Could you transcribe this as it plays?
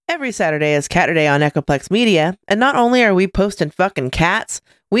Every Saturday is Catterday on Echoplex Media, and not only are we posting fucking cats,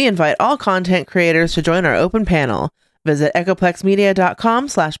 we invite all content creators to join our open panel. Visit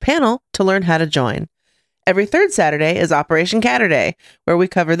echoplexmedia.com/panel to learn how to join. Every third Saturday is Operation Catterday, where we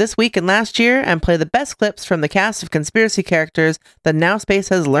cover this week and last year and play the best clips from the cast of conspiracy characters that Now Space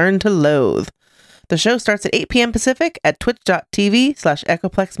has learned to loathe. The show starts at 8 p.m. Pacific at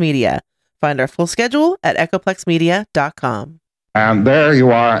twitch.tv/echoplexmedia. Find our full schedule at echoplexmedia.com. And there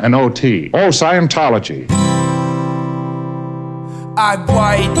you are, an OT. Oh, Scientology. I'm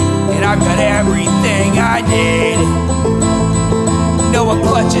white, and I've got everything I need. No one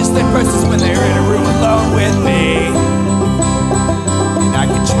clutches their purses when they're in a room alone with me. And I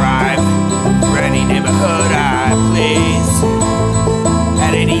can drive for any neighborhood I please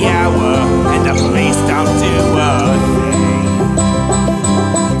at any hour, and the police don't do a thing.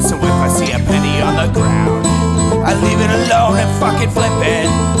 So if I see a penny on the ground, I leave it alone and fucking flip it.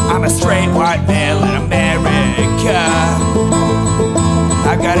 I'm a straight white male in America.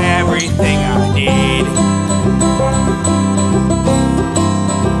 I got everything I need.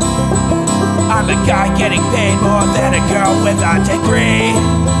 I'm a guy getting paid more than a girl with a degree.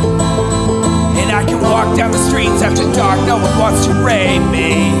 And I can walk down the streets after dark, no one wants to rape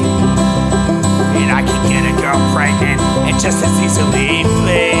me. And I can get a girl pregnant and just as easily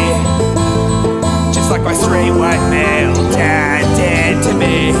flee. Like my straight white male dad did to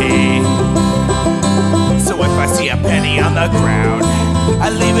me. So if I see a penny on the ground, I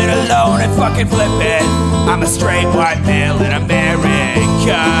leave it alone and fucking flip it. I'm a straight white male in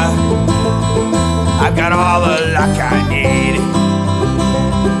America. I've got all the luck I need.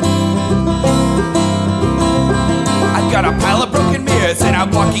 I've got a pile of broken mirrors and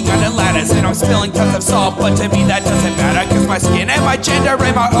I'm walking under ladders and I'm spilling tons of salt, but to me that doesn't matter, cause my skin and my gender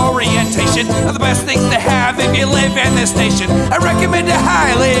and my orientation are the best things to have if you live in this nation. I recommend it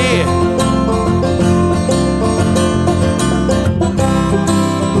highly.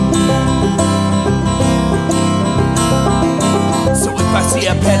 So if I see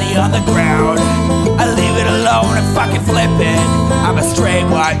a penny on the ground, I leave it alone and fucking flip it. I'm a straight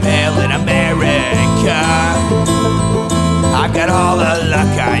white male in America. I've got all the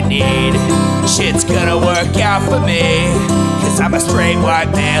luck I need. Shit's gonna work out for me, cause I'm a straight white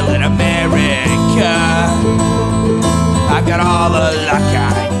male in America. I've got all the luck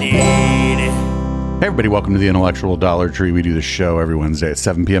I need. Hey everybody, welcome to the Intellectual Dollar Tree. We do this show every Wednesday at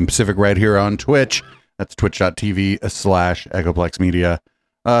 7 p.m. Pacific right here on Twitch. That's twitch.tv/echoplexmedia.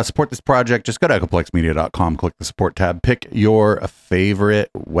 Support this project. Just go to echoplexmedia.com, click the support tab, pick your favorite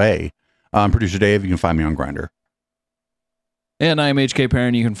way. Producer Dave, you can find me on Grindr. And I'm HK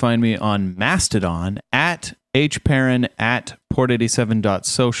Perrin. You can find me on Mastodon at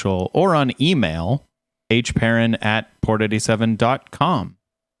hperrin@port87.social or on email hperrin@port87.com.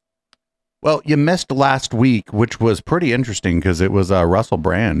 Well, you missed last week, which was pretty interesting because it was Russell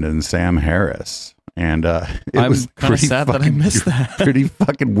Brand and Sam Harris. And it was kind of sad that I missed that. Pretty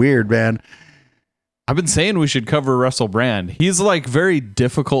fucking weird, man. I've been saying we should cover Russell Brand. He's like very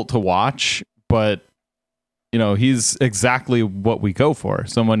difficult to watch, but you know, he's exactly what we go for.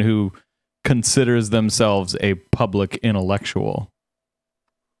 Someone who considers themselves a public intellectual.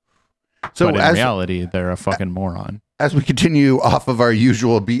 So but in reality, they're a fucking moron. As we continue off of our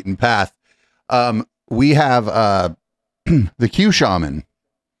usual beaten path, we have the Q Shaman.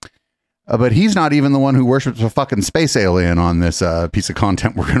 But he's not even the one who worships a fucking space alien on this piece of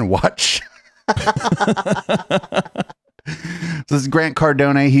content we're going to watch. So this is Grant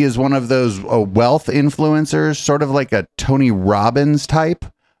Cardone. He is one of those wealth influencers, sort of like a Tony Robbins type,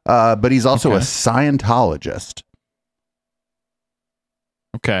 but he's also a Scientologist.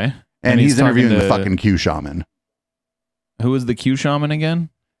 Okay. And he's interviewing the fucking Q Shaman. Who is the Q Shaman again?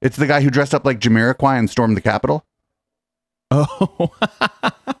 It's the guy who dressed up like Jamiroquai and stormed the Capitol. Oh.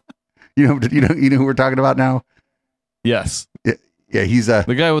 You know who we're talking about now? Yes. Yeah, he's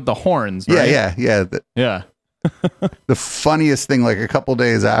the guy with the horns, right? Yeah. Yeah. The funniest thing, like a couple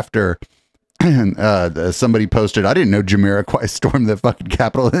days after somebody posted, I didn't know Jamiroquai stormed the fucking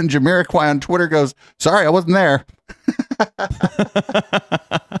Capitol. And then Jamiroquai on Twitter goes, sorry, I wasn't there.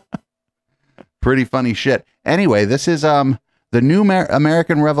 Pretty funny shit. Anyway, this is the new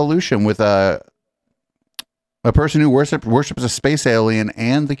American Revolution with a person who worships a space alien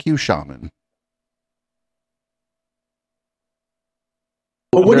and the Q Shaman.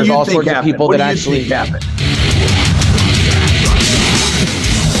 Well, what do you think happened? People that actually happened.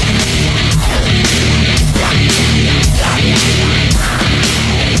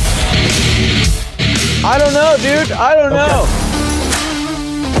 I don't know, dude. I don't know.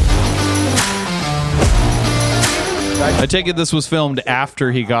 I take it this was filmed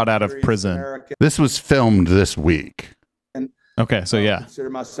after he got out of prison. This was filmed this week. Okay, so yeah. I consider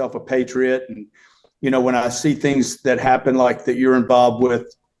myself a patriot, and when I see things that happen like that you're involved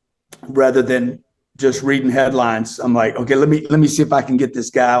with, rather than just reading headlines, I'm like, okay, let me see if I can get this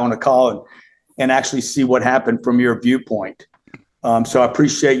guy on a call and actually see what happened from your viewpoint. So I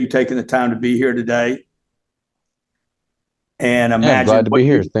appreciate you taking the time to be here today. And I'm glad to be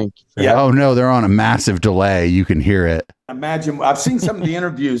here. Thank you. Yeah. Oh no, they're on a massive delay. You can hear it. Imagine. I've seen some of the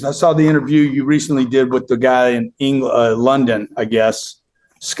interviews. I saw the interview you recently did with the guy in London, I guess,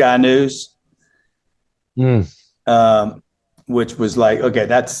 Sky News, which was like, okay,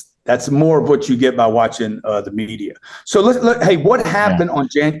 that's more of what you get by watching the media. So hey, what happened on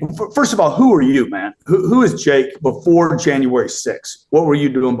January? First of all, who are you, man? Who is Jake before January 6th? What were you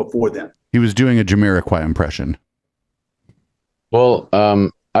doing before then? He was doing a Jamiroquai impression. Well,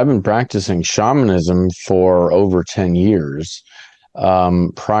 I've been practicing shamanism for over 10 years.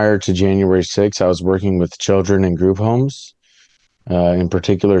 Prior to January 6th, I was working with children in group homes, in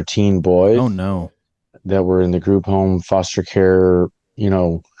particular teen boys. Oh, no. That were in the group home foster care,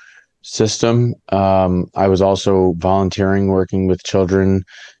 system. I was also volunteering, working with children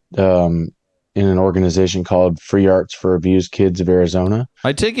in an organization called Free Arts for Abused Kids of Arizona.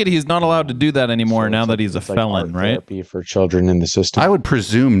 I take it he's not allowed to do that anymore now that he's a felon, right? Therapy for children in the system. I would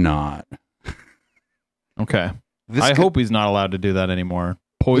presume not. Okay. I hope he's not allowed to do that anymore.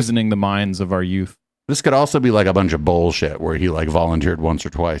 Poisoning the minds of our youth. This could also be like a bunch of bullshit where he volunteered once or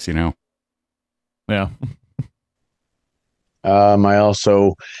twice, Yeah. I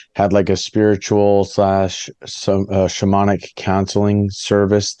also had a spiritual / shamanic counseling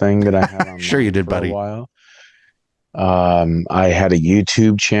service thing that I had on Sure you did, buddy. a while. I had a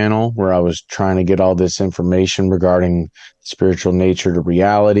YouTube channel where I was trying to get all this information regarding spiritual nature to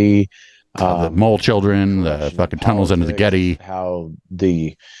reality. The mole children, the fucking tunnels into the Getty. I'm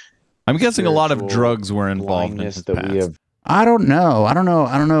guessing a lot of drugs were involved in his past. I don't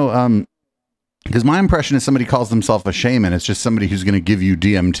know. Because my impression is somebody calls themselves a shaman. It's just somebody who's going to give you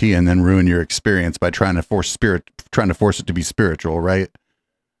DMT and then ruin your experience by trying to force it to be spiritual, right?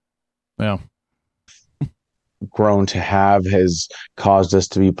 Yeah. Grown to have has caused us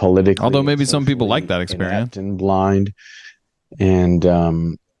to be politically. Although maybe some people like that experience and blind, and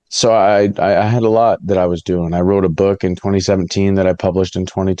so I had a lot that I was doing. I wrote a book in 2017 that I published in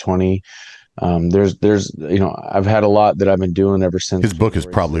 2020. There's I've had a lot that I've been doing ever since. His book is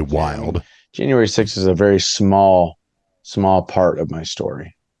probably wild. January 6th is a very small part of my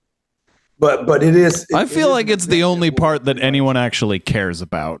story. But it is. I feel like it's the only part that anyone actually cares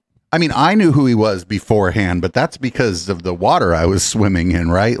about. I mean, I knew who he was beforehand, but that's because of the water I was swimming in,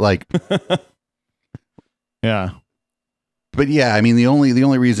 right? Yeah. But yeah, I mean, the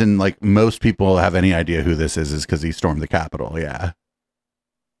only reason most people have any idea who this is because he stormed the Capitol. Yeah.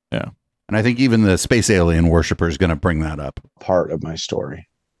 Yeah. And I think even the space alien worshiper is going to bring that up. Part of my story.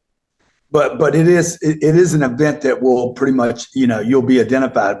 But it is an event that will pretty much, you'll be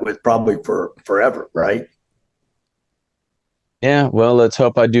identified with probably for forever, right? Yeah, well, let's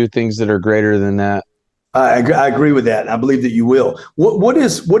hope I do things that are greater than that. I agree with that. I believe that you will. What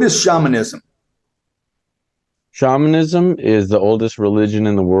is shamanism? Shamanism is the oldest religion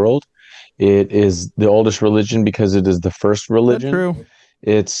in the world. It is the oldest religion because it is the first religion. Is that true?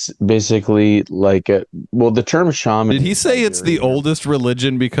 It's basically the term shaman. Did he say it's the oldest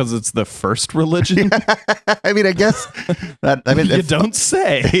religion because it's the first religion? I mean, I guess that. I mean, you don't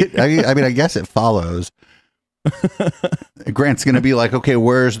say. I guess it follows. Grant's going to be like, okay,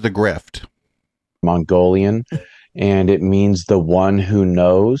 where's the grift? Mongolian, and it means the one who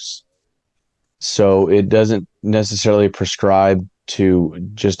knows. So it doesn't necessarily prescribe to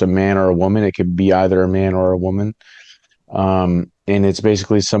just a man or a woman. It could be either a man or a woman. And it's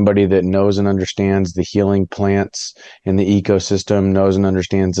basically somebody that knows and understands the healing plants in the ecosystem, knows and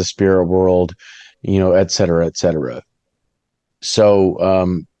understands the spirit world, et cetera, et cetera.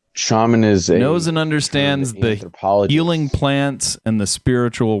 So, shaman knows and understands the healing plants and the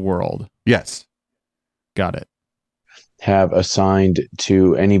spiritual world. Yes. Got it. Have assigned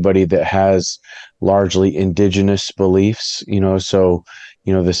to anybody that has largely indigenous beliefs, so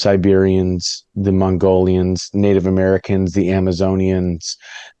the Siberians, the Mongolians, Native Americans, the Amazonians,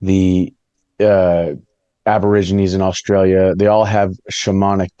 the Aborigines in Australia, they all have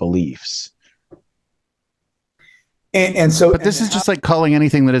shamanic beliefs. And so, but this is just like calling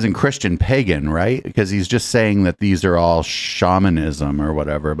anything that isn't Christian pagan, right? Because he's just saying that these are all shamanism or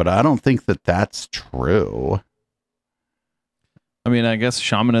whatever, but I don't think that that's true. I mean, I guess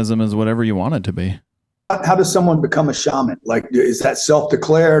shamanism is whatever you want it to be. How does someone become a shaman? Like, is that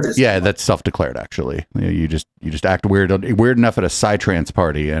self-declared? Yeah, that's self-declared. Actually, you just act weird enough at a psytrance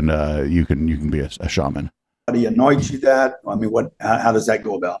party, and you can be a shaman. Somebody anoints you that? I mean, how does that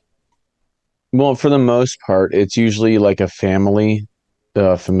go about? Well, for the most part, it's usually like a familial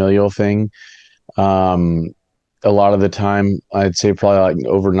thing. Um, a lot of the time, I'd say probably like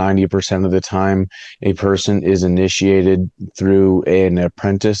over 90% of the time, a person is initiated through an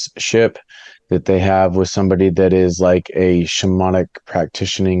apprenticeship that they have with somebody that is like a shamanic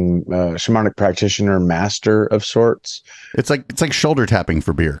practitioner master of sorts. It's like shoulder tapping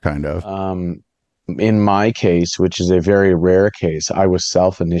for beer, kind of. In my case, which is a very rare case, I was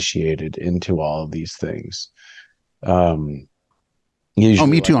self-initiated into all of these things. Usually,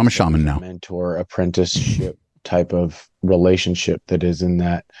 me too. I'm a shaman now. Mentor apprenticeship type of relationship that is in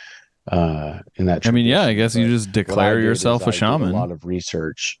that. I mean, yeah, I guess you just declare yourself a shaman. A lot of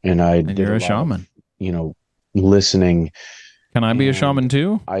research, and you're a shaman. Listening. Can I be a shaman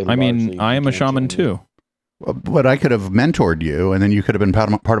too? I mean, I am a shaman too. But I could have mentored you, and then you could have been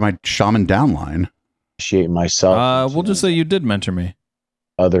part of my shaman downline. Initiate myself. We'll just say you did mentor me.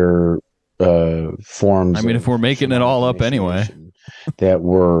 Other forms. I mean, if we're making it all up anyway, that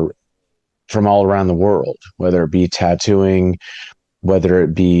were from all around the world, whether it be tattooing, whether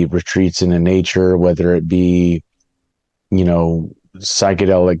it be retreats into nature, whether it be,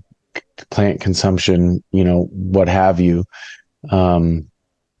 psychedelic plant consumption, what have you.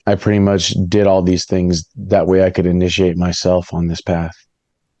 I pretty much did all these things that way I could initiate myself on this path.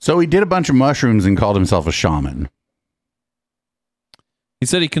 So he did a bunch of mushrooms and called himself a shaman. He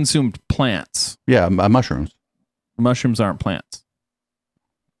said he consumed plants. Yeah, mushrooms. Mushrooms aren't plants.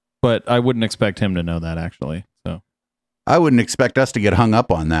 But I wouldn't expect him to know that, actually. So I wouldn't expect us to get hung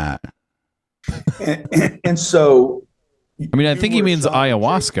up on that. And so, I mean, I think he means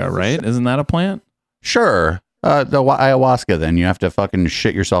ayahuasca, right? Isn't that a plant? Sure. The ayahuasca, then you have to fucking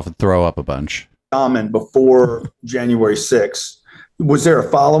shit yourself and throw up a bunch. Shaman before January 6th. Was there a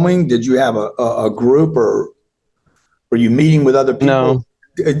following? Did you have a group, or were you meeting with other people? No.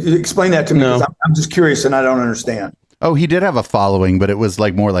 Explain that to me, because I'm just curious and I don't understand. Oh, he did have a following, but it was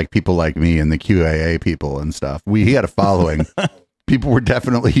like more like people like me and the QAA people and stuff. He had a following. People were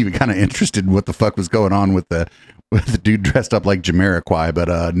definitely kind of interested in what the fuck was going on with the dude dressed up like Jamiroquai,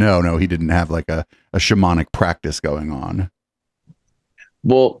 but no, he didn't have like a shamanic practice going on.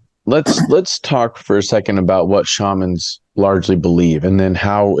 Well, let's talk for a second about what shamans largely believe, and then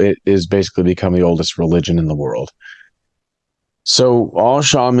how it is basically become the oldest religion in the world. So all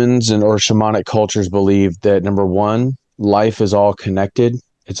shamans or shamanic cultures believe that, number one, life is all connected.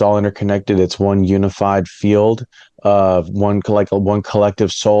 It's all interconnected. It's one unified field of one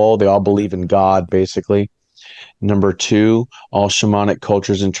collective soul. They all believe in God, basically. Number two, all shamanic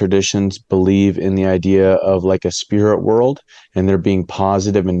cultures and traditions believe in the idea of like a spirit world, and there being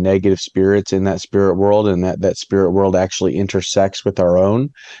positive and negative spirits in that spirit world, and that spirit world actually intersects with our own,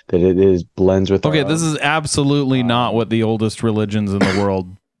 that it is blends with our own. This is absolutely not what the oldest religions in the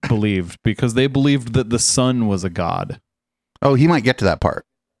world believed, because they believed that the sun was a god. Oh, he might get to that part.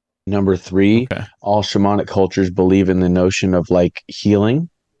 Number three, all shamanic cultures believe in the notion of like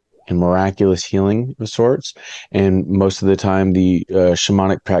healing and miraculous healing of sorts. And most of the time, the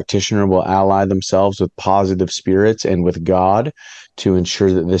shamanic practitioner will ally themselves with positive spirits and with God to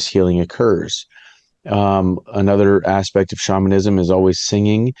ensure that this healing occurs. Another aspect of shamanism is always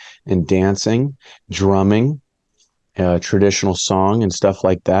singing and dancing, drumming, traditional song and stuff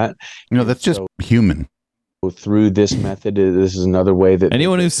like that. That's just human. Through this method, this is another way that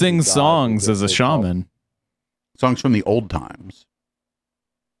anyone who sings songs is a shaman. Songs from the old times.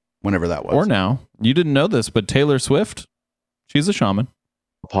 Whenever that was. Or now. You didn't know this, but Taylor Swift, she's a shaman.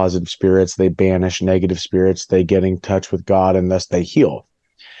 Positive spirits, they banish negative spirits, they get in touch with God, and thus they heal.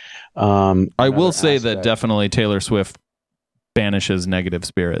 I will say that definitely Taylor Swift banishes negative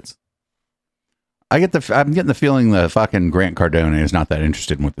spirits. I'm getting the feeling that fucking Grant Cardone is not that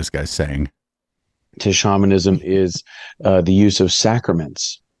interested in what this guy's saying. To shamanism is the use of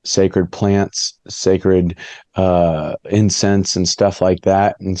sacraments, sacred plants, sacred incense and stuff like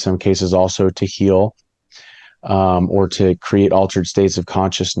that. In some cases also to heal or to create altered states of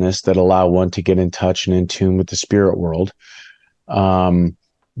consciousness that allow one to get in touch and in tune with the spirit world.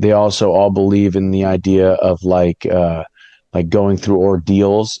 They also all believe in the idea of like going through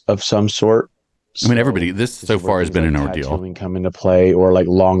ordeals of some sort. I mean, everybody, this so far has been an ordeal. Tattooing come into play, or like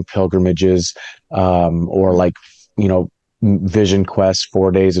long pilgrimages, or like, vision quests,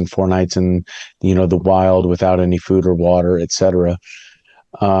 4 days and 4 nights in, the wild without any food or water, etc.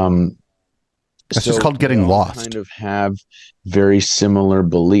 That's just called getting they all lost. Kind of have very similar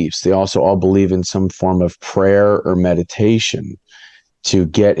beliefs. They also all believe in some form of prayer or meditation to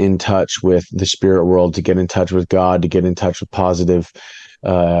get in touch with the spirit world, to get in touch with God, to get in touch with positive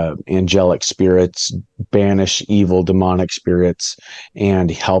angelic spirits, banish evil demonic spirits,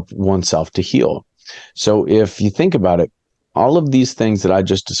 and help oneself to heal. So if you think about it, all of these things that I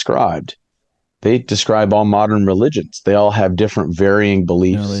just described, they describe all modern religions. They all have different varying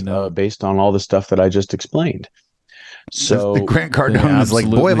beliefs based on all the stuff that I just explained. So the Grant Cardone is like,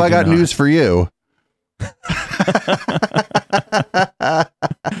 boy, have I got news for you.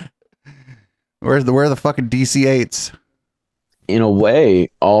 Where are the fucking DC-8s? In a way,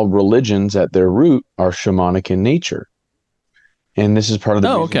 all religions at their root are shamanic in nature. And this is part of the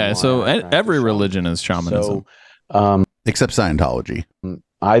reason okay. why So I practice every shamanism. religion is shamanism. So, Except Scientology.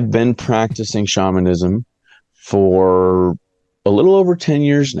 I've been practicing shamanism for a little over 10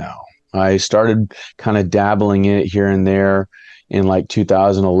 years now. I started kind of dabbling in it here and there in like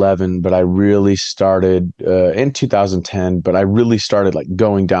 2011, but I really started in 2010, but I really started like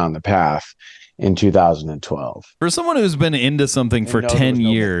going down the path in 2012. For someone who's been into something for 10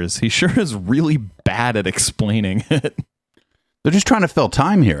 years, he sure is really bad at explaining it. They're just trying to fill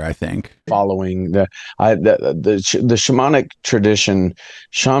time here, I think. Following the shamanic tradition,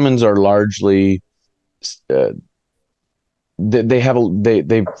 shamans are largely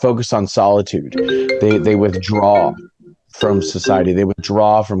they focus on solitude. They withdraw from society. They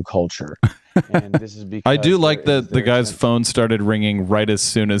withdraw from culture. And this is because I do like that the guy's phone started ringing right as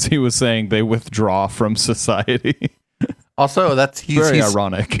soon as he was saying they withdraw from society. Also, he's very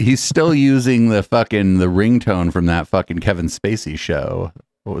ironic. He's still using the ringtone from that fucking Kevin Spacey show.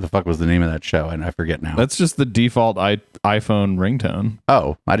 What the fuck was the name of that show? And I forget now. That's just the default iPhone ringtone.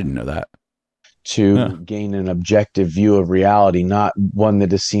 Oh, I didn't know that. To gain an objective view of reality, not one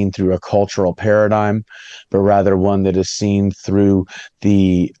that is seen through a cultural paradigm, but rather one that is seen through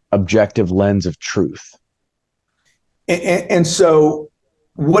the objective lens of truth. And so,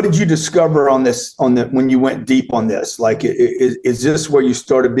 what did you discover on this? When you went deep on this, like, is this where you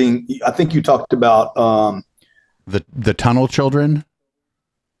started being? I think you talked about the tunnel children.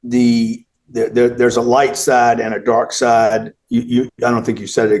 There's a light side and a dark side. I don't think you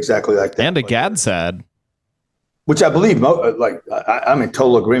said it exactly like that. And a Gad side. Which I believe, I'm in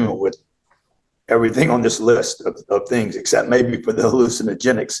total agreement with everything on this list of things, except maybe for the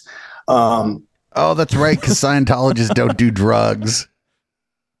hallucinogenics. Oh, that's right, because Scientologists don't do drugs.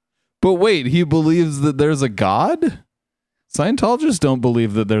 But wait, he believes that there's a God? Scientologists don't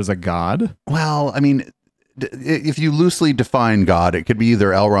believe that there's a God. Well, I mean, if you loosely define God, it could be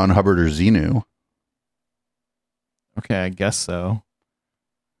either L. Ron Hubbard or Xenu. Okay, I guess so.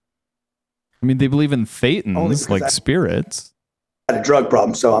 I mean, they believe in thetans, like spirits. I had a drug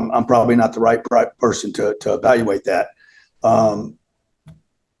problem, so I'm probably not the right person to evaluate that.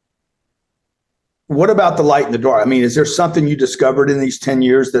 What about the light and the dark? I mean, is there something you discovered in these 10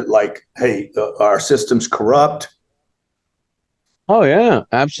 years that, like, hey, our system's corrupt? Oh, yeah,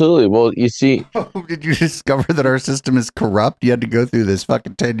 absolutely. Well, you see... Oh, did you discover that our system is corrupt? You had to go through this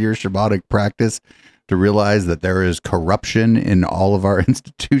fucking 10-year shamanic practice to realize that there is corruption in all of our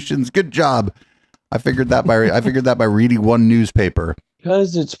institutions. Good job. I figured that by reading one newspaper.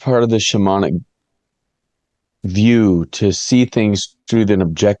 Because it's part of the shamanic view to see things through an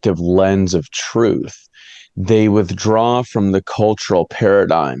objective lens of truth, they withdraw from the cultural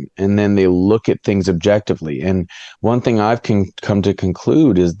paradigm and then they look at things objectively. And one thing I've come to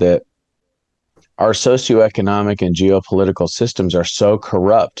conclude is that our socioeconomic and geopolitical systems are so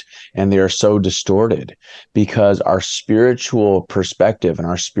corrupt and they are so distorted because our spiritual perspective and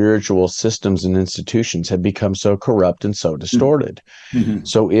our spiritual systems and institutions have become so corrupt and so distorted. Mm-hmm.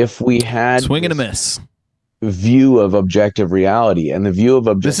 So if we had swing and a miss view of objective reality and the view of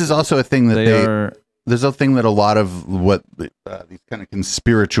objective, this is also a thing that there's a thing that a lot of what these kind of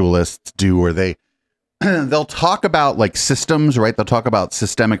conspiritualists do, where they'll talk about like systems, right? They'll talk about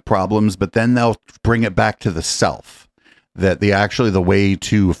systemic problems, but then they'll bring it back to the self, that the way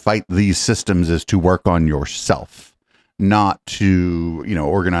to fight these systems is to work on yourself, not to,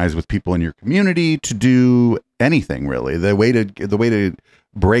 organize with people in your community to do anything really. The way to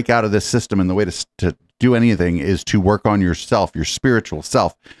break out of this system and the way to do anything is to work on yourself, your spiritual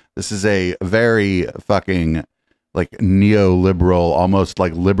self. This is a very fucking like neoliberal, almost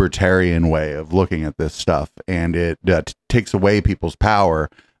like libertarian way of looking at this stuff. And it takes away people's power,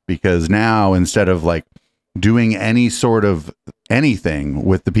 because now instead of like doing any sort of anything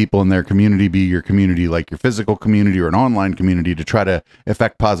with the people in their community, be your community like your physical community or an online community, to try to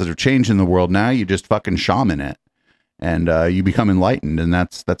affect positive change in the world, now you just fucking shaman it. and you become enlightened, and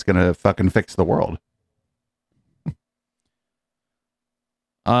that's gonna fucking fix the world.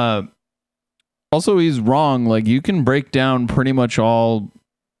 Also, he's wrong. Like, you can break down pretty much all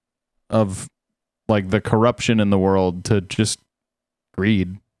of like the corruption in the world to just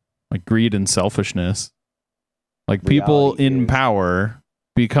greed, like greed and selfishness. Like, people in power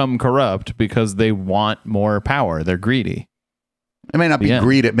become corrupt because they want more power. They're greedy. It may not be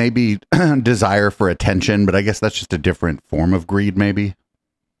greed. It may be desire for attention, but I guess that's just a different form of greed, maybe.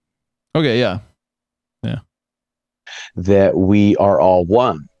 Okay. Yeah. That we are all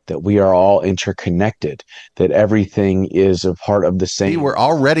one, that we are all interconnected, that everything is a part of the same. See, we're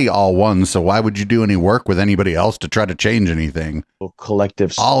already all one, so why would you do any work with anybody else to try to change anything?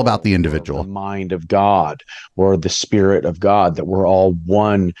 Collective soul, all about the individual, the mind of God, or the spirit of God, that we're all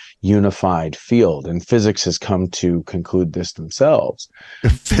one unified field. And physics has come to conclude this themselves.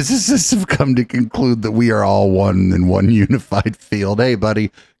 Physicists have come to conclude that we are all one in one unified field. Hey,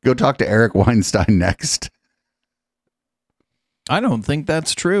 buddy, go talk to Eric Weinstein next. I don't think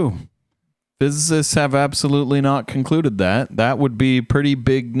that's true. Physicists have absolutely not concluded that. That would be pretty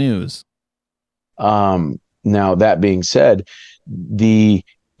big news. Now, that being said, the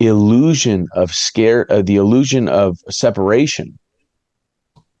illusion of the illusion of separation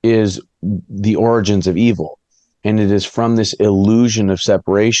is the origins of evil. And it is from this illusion of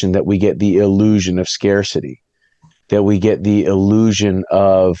separation that we get the illusion of scarcity, that we get the illusion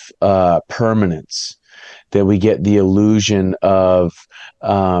of permanence, that we get the illusion of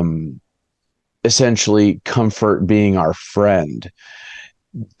essentially comfort being our friend.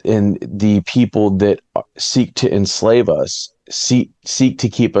 And the people that seek to enslave us, seek to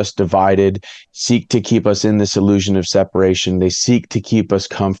keep us divided, seek to keep us in this illusion of separation. They seek to keep us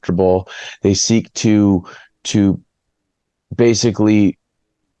comfortable. They seek to basically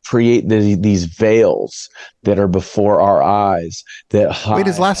create these veils that are before our eyes that hide. Wait,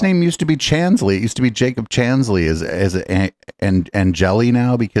 his last name used to be Chansley. It used to be Jacob Chansley. Is it Angeli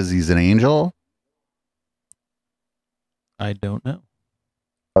now because he's an angel? I don't know.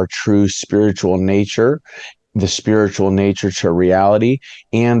 Our true spiritual nature, the spiritual nature to reality,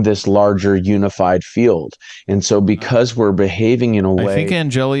 and this larger unified field. And so because we're behaving in a way, I think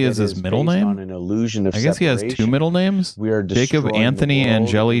Angeli is his middle name. On an illusion of I guess he has two middle names. We are Jacob Anthony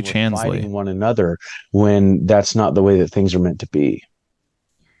Angeli Chansley. Fighting one another when that's not the way that things are meant to be.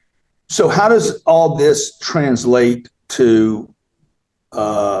 So how does all this translate to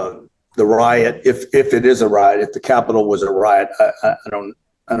the riot? If it is a riot, if the Capitol was a riot, I don't know.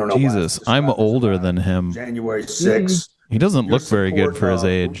 Jesus, I'm older than him. January 6th. He doesn't look very good for his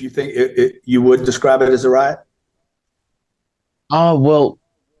age. You think you would describe it as a riot? Well,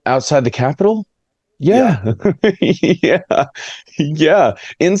 outside the Capitol? Yeah. Yeah.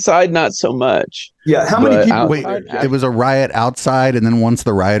 Inside, not so much. Yeah. How many people? Wait, it was a riot outside, and then once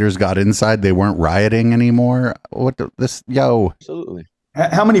the rioters got inside, they weren't rioting anymore. Absolutely.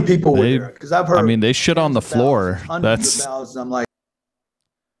 How many people were there? Because I've heard. I mean, they shit on the floor. I'm like,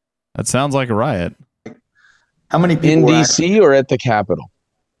 that sounds like a riot. How many people in DC or at the Capitol?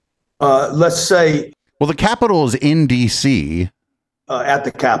 Let's say. Well, the Capitol is in DC. At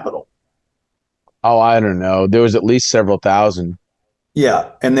the Capitol. Oh, I don't know. There was at least several thousand.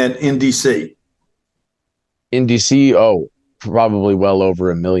 Yeah, and then in DC. In DC, probably well over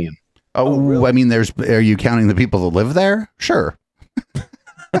 1 million. Oh, really? I mean, are you counting the people that live there? Sure.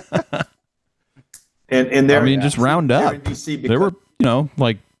 and there, I mean, just round up. There were,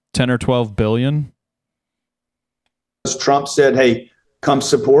 like 10 or 12 billion. Trump said, "Hey, come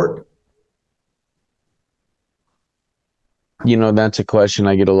support." That's a question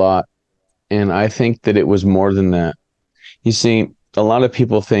I get a lot. And I think that it was more than that. You see, a lot of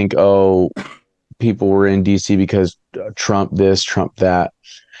people think, people were in DC because Trump this, Trump that.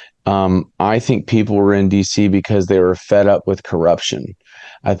 I think people were in DC because they were fed up with corruption.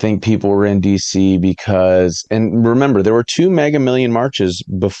 I think people were in DC because, and remember, there were 2 mega million marches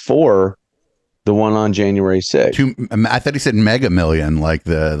before the one on January 6th. I thought he said mega million, like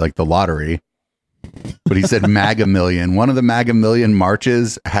the lottery. But he said MAGA million. One of the MAGA million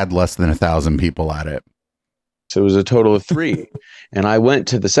marches had less than 1,000 people at it. So it was a total of 3. And I went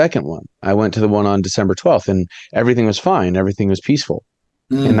to the second one. I went to the one on December 12th, and everything was fine. Everything was peaceful.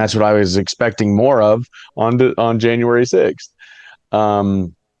 And that's what I was expecting more of on January 6th.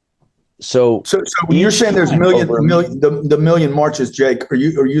 So when you're saying there's the million marches, Jake, are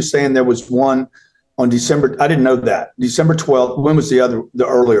you saying there was one on December? I didn't know that. December 12th. When was the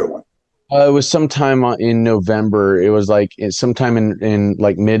earlier one? It was sometime in November. It was like sometime in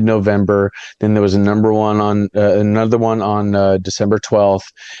like mid-November. Then there was another one on December 12th,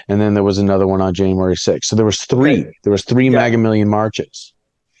 and then there was another one on January 6th. So there was three. Okay. There was three Yeah. MAGA Million marches,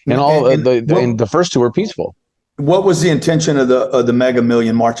 and the first two were peaceful. What was the intention of the Mega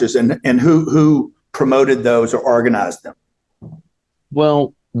Million marches, and who promoted those or organized them?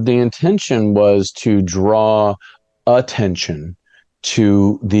 Well, the intention was to draw attention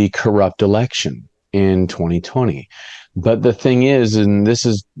to the corrupt election in 2020. But the thing is, and this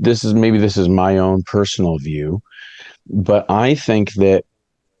is my own personal view, but I think that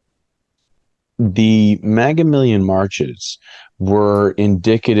the MAGA Million marches were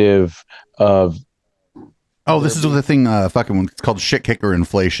indicative of. Oh, this is the thing. It's called shit kicker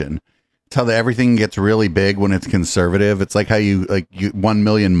inflation. It's how everything gets really big when it's conservative. It's like how you 1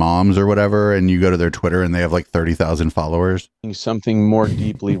 million moms or whatever, and you go to their Twitter and they have like 30,000 followers. Something more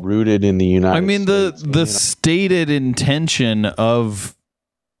deeply rooted in the United States. The stated intention of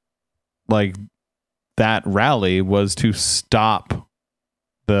like that rally was to stop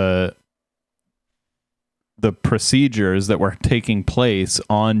the procedures that were taking place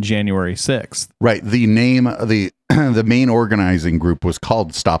on January 6th. Right. The name of the main organizing group was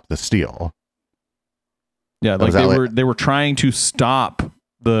called Stop the Steal. Yeah, like they were trying to stop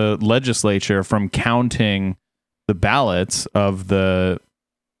the legislature from counting the ballots of the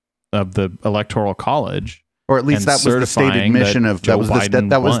electoral college. Or at least that was the stated mission of that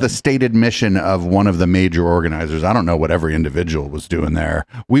was the stated mission of one of the major organizers. I don't know what every individual was doing there.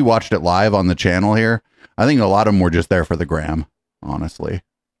 We watched it live on the channel here. I think a lot of them were just there for the gram, honestly.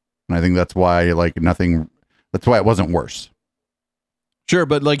 And I think that's why that's why it wasn't worse. Sure,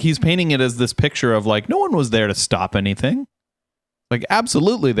 but like he's painting it as this picture of like no one was there to stop anything. Like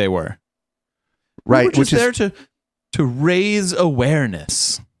absolutely they were. Right, we were just there to raise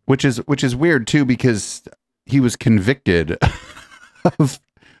awareness. Which is weird too, because he was convicted of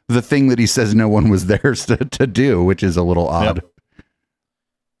the thing that he says no one was there to do, which is a little odd. Yep.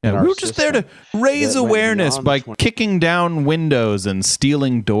 Yeah, we were just there to raise awareness by kicking down windows and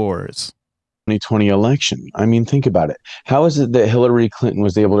stealing doors. 2020 election. I mean, think about it. How is it that Hillary Clinton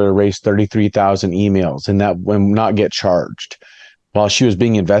was able to erase 33,000 emails and that when not get charged while she was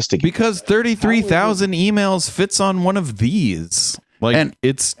being investigated? Because 33,000 emails fits on one of these. Like and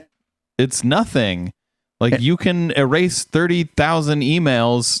it's nothing. Like you can erase 30,000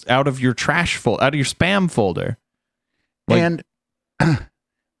 emails out of your out of your spam folder. And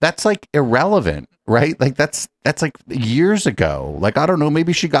that's like irrelevant, right? Like that's like years ago. Like, I don't know,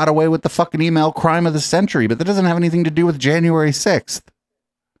 maybe she got away with the fucking email crime of the century, but that doesn't have anything to do with January 6th.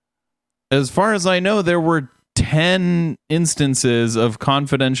 As far as I know, there were 10 instances of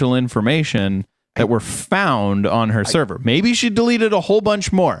confidential information that were found on her server. Maybe she deleted a whole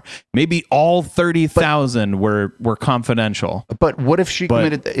bunch more. Maybe all 30,000 were confidential. But what if she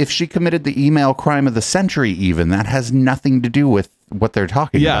committed the email crime of the century even? That has nothing to do with what they're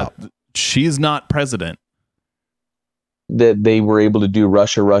talking about. Yeah, she's not president. That they were able to do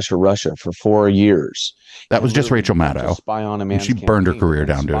Russia for 4 years. That was just Rachel Maddow. Spy on a man. She burned her career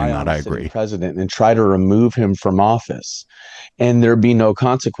down doing that. I agree. President and try to remove him from office, and there be no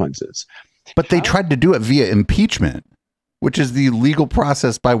consequences. But they tried to do it via impeachment, which is the legal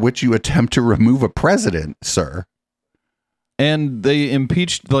process by which you attempt to remove a president, sir. And they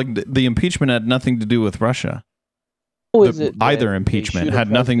impeached, the impeachment had nothing to do with Russia. Either impeachment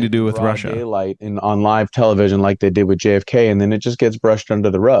had nothing to do with Russia. Daylight on live television like they did with JFK, and then it just gets brushed under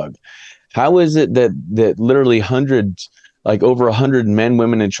the rug. How is it that literally hundreds, like over 100 men,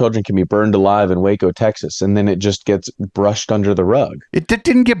 women, and children can be burned alive in Waco, Texas, and then it just gets brushed under the rug? It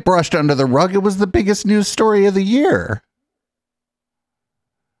didn't get brushed under the rug. It was the biggest news story of the year.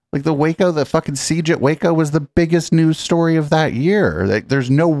 Like the fucking siege at Waco was the biggest news story of that year. Like, there's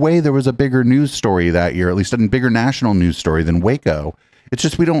no way there was a bigger news story that year, at least a bigger national news story than Waco. It's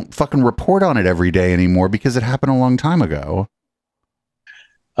just we don't fucking report on it every day anymore because it happened a long time ago.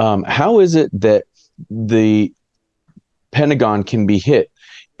 How is it that the Pentagon can be hit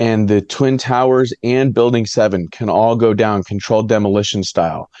and the Twin Towers and Building 7 can all go down controlled demolition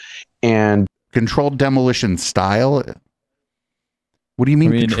style? And controlled demolition style? What do you mean?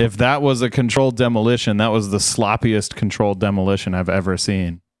 I mean, if that was a controlled demolition, that was the sloppiest controlled demolition I've ever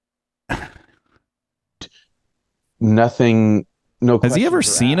seen. Nothing. No. Has he ever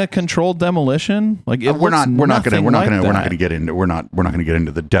seen a controlled demolition? Like we're not going to get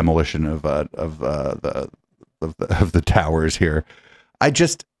into the demolition of the towers here.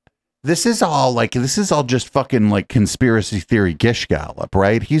 This is all just fucking like conspiracy theory gish gallop,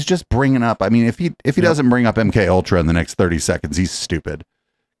 right? He's just bringing up. I mean, if he doesn't bring up MK Ultra in the next 30 seconds, he's stupid.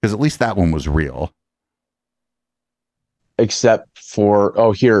 because at least that one was real. Except for,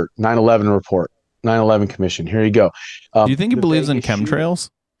 9/11 report, 9/11 commission. Here you go. Do you think he believes in chemtrails?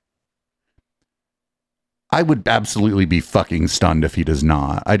 I would absolutely be fucking stunned if he does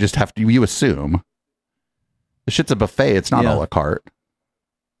not. I just have to, you assume. The shit's a buffet. It's not a la carte.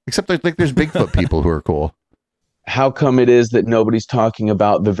 Except there's Bigfoot people who are cool. How come it is that nobody's talking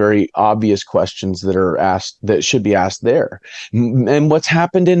about the very obvious questions that are asked, that should be asked there? And what's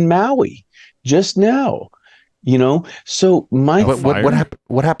happened in Maui just now? So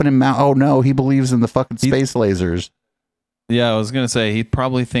what happened in Maui? Oh no, he believes in the fucking space lasers. Yeah, I was gonna say he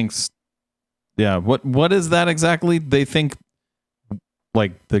probably thinks. Yeah, what is that exactly? They think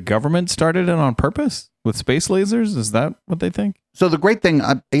like the government started it on purpose with space lasers? Is that what they think? So the great thing,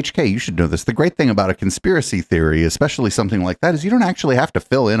 HK, you should know this. The great thing about a conspiracy theory, especially something like that, is you don't actually have to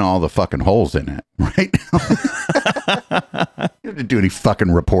fill in all the fucking holes in it, right? You don't have to do any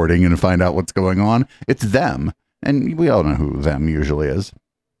fucking reporting and find out what's going on. It's them. And we all know who them usually is.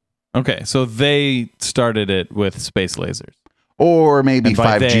 Okay, so they started it with space lasers. Or maybe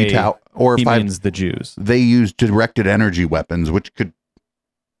 5G tower. Or he means the Jews. They used directed energy weapons, which could,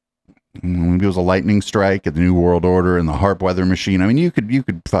 maybe it was a lightning strike at the New World Order and the HARP weather machine. I mean, you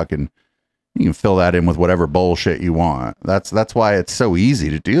can fill that in with whatever bullshit you want. That's why it's so easy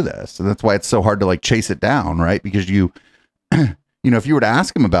to do this. And that's why it's so hard to like chase it down, right? Because if you were to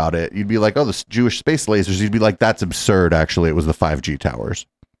ask him about it, you'd be like, oh, the Jewish space lasers. You'd be like, that's absurd. Actually, it was the 5G towers.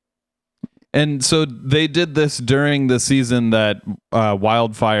 And so they did this during the season that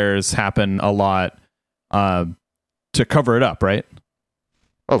wildfires happen a lot to cover it up, right?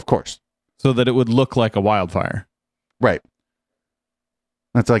 Oh, of course. So that it would look like a wildfire. Right.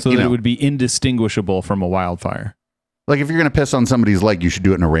 That's like, so that it would be indistinguishable from a wildfire. Like if you're going to piss on somebody's leg, you should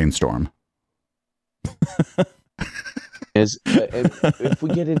do it in a rainstorm. If we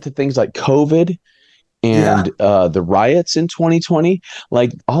get into things like COVID and the riots in 2020,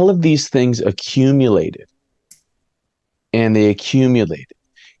 like all of these things accumulated and eventually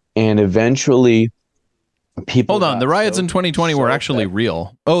people. Hold on, the riots in 2020 were actually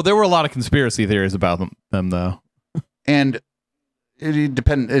real. Oh, there were a lot of conspiracy theories about them though. And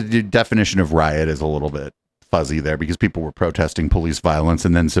the definition of riot is a little bit fuzzy there because people were protesting police violence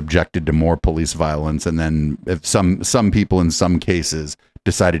and then subjected to more police violence, and then if some people in some cases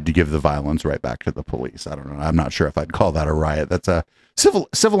decided to give the violence right back to the police. I don't know. I'm not sure if I'd call that a riot. That's a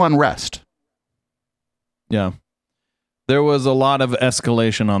civil unrest. Yeah. There was a lot of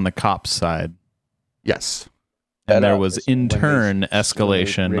escalation on the cops' side. Yes. And there was in turn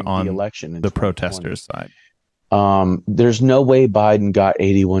escalation on the protesters' side. There's no way Biden got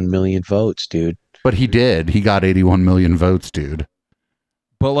 81 million votes, dude. But he did. He got 81 million votes, dude.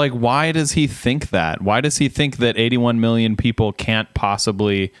 But like, why does he think that? Why does he think that 81 million people can't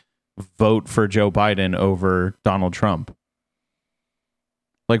possibly vote for Joe Biden over Donald Trump?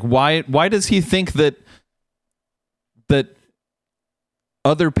 Like, why does he think that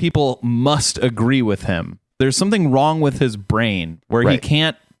other people must agree with him? There's something wrong with his brain where he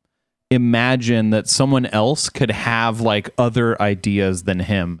can't imagine that someone else could have like other ideas than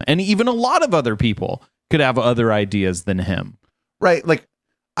him. And even a lot of other people could have other ideas than him. Right. Like,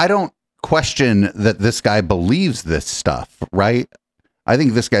 I don't question that this guy believes this stuff, right? I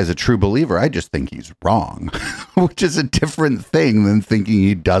think this guy's a true believer. I just think he's wrong, which is a different thing than thinking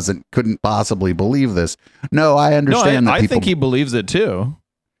he couldn't possibly believe this. No, I understand that I think he believes it too.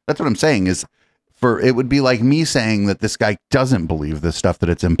 That's what I'm saying is it would be like me saying that this guy doesn't believe this stuff, that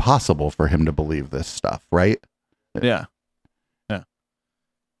it's impossible for him to believe this stuff, right? Yeah.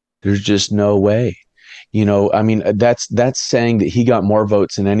 There's just no way. I mean, that's saying that he got more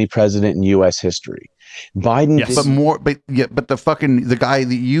votes than any president in U.S. history. Biden, yes. but the guy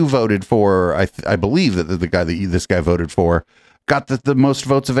that you voted for, I believe that the guy that this guy voted for got the most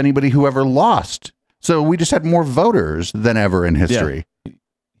votes of anybody who ever lost. So we just had more voters than ever in history. Yeah.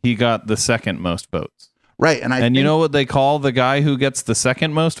 He got the second most votes. Right, and you know what they call the guy who gets the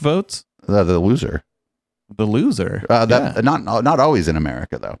second most votes? The loser. The loser. Not always in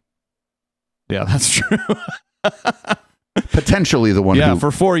America though. Yeah, that's true. Potentially the one who...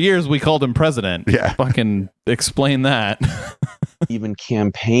 for 4 years we called him president. Yeah. Fucking explain that. Even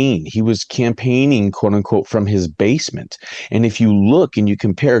campaign. He was campaigning, quote unquote, from his basement. And if you look and you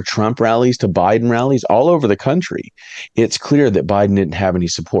compare Trump rallies to Biden rallies all over the country, it's clear that Biden didn't have any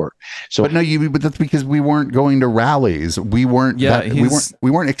support. So, but that's because we weren't going to rallies. We weren't.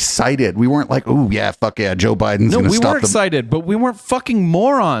 We weren't excited. We weren't like, oh yeah, fuck yeah, Joe Biden's going to stop. We weren't excited, but we weren't fucking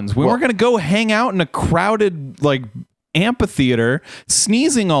morons. We weren't going to go hang out in a crowded like amphitheater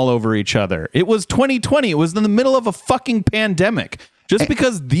sneezing all over each other. It was 2020. It was in the middle of a fucking pandemic. Just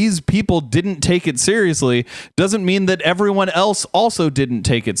because these people didn't take it seriously doesn't mean that everyone else also didn't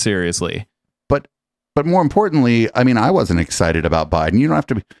take it seriously. But more importantly, I mean, I wasn't excited about Biden. You don't have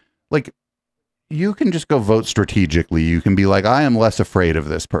to be like, you can just go vote strategically. You can be like, I am less afraid of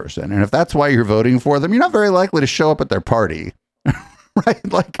this person. And if that's why you're voting for them, you're not very likely to show up at their party. Right?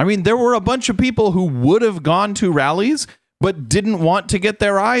 Like, I mean, there were a bunch of people who would have gone to rallies, but didn't want to get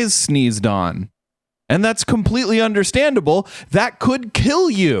their eyes sneezed on. And that's completely understandable. That could kill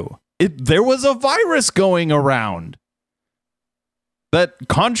you. There was a virus going around that,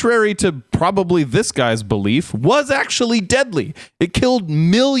 contrary to probably this guy's belief, was actually deadly. It killed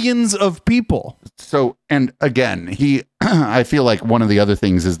millions of people. so, and again, I feel like one of the other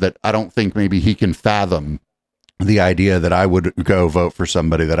things is that I don't think maybe he can fathom the idea that I would go vote for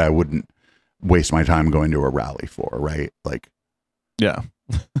somebody that I wouldn't waste my time going to a rally for, right? Like, yeah.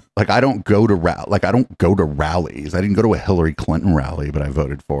 Like, I don't go to rallies. I didn't go to a Hillary Clinton rally, but I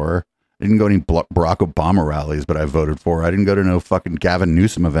voted for her. I didn't go to any Barack Obama rallies, but I voted for her. I didn't go to no fucking Gavin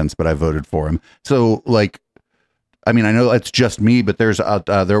Newsom events, but I voted for him. So, like, I mean, I know it's just me, but there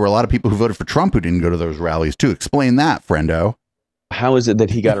were a lot of people who voted for Trump who didn't go to those rallies too. Explain that, friendo. How is it that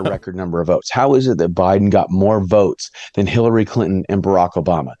he got a record number of votes? How is it that Biden got more votes than Hillary Clinton and Barack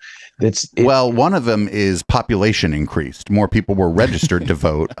Obama? Well, one of them is population increased. More people were registered to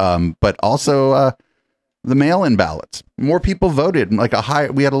vote, but also the mail-in ballots. More people voted. Like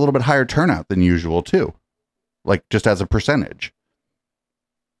we had a little bit higher turnout than usual too, like just as a percentage.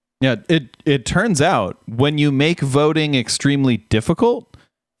 Yeah, it turns out when you make voting extremely difficult,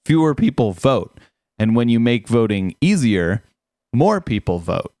 fewer people vote, and when you make voting easier, more people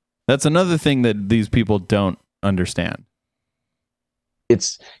vote. That's another thing that these people don't understand.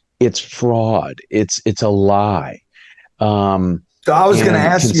 It's fraud. It's a lie. So I was going to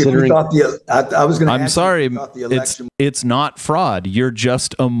ask you if you thought I was going to. I'm sorry, the election it's not fraud. You're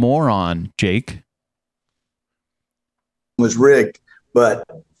just a moron, Jake. was rigged,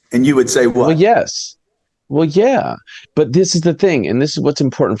 and you would say what? Well, yes. Well, yeah. But this is the thing, and this is what's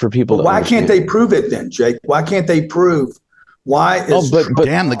important for people to why understand. can't they prove it then, Jake? Why can't they prove? Why is but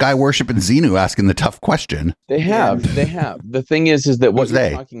Damn, the guy worshiping Xenu asking the tough question. They have. The thing is that what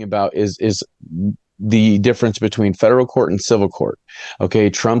you're talking about is the difference between federal court and civil court.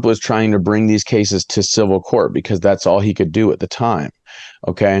 Okay, Trump was trying to bring these cases to civil court because that's all he could do at the time.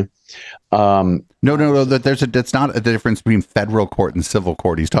 Okay. No. That's not a difference between federal court and civil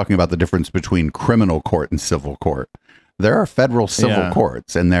court. He's talking about the difference between criminal court and civil court. There are federal civil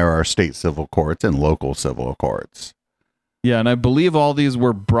courts, and there are state civil courts and local civil courts. Yeah, and I believe all these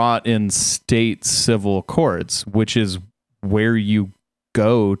were brought in state civil courts, which is where you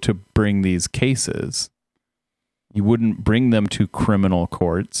go to bring these cases. You wouldn't bring them to criminal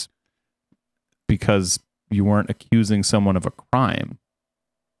courts because you weren't accusing someone of a crime.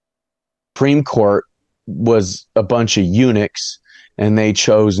 Supreme Court was a bunch of eunuchs, and they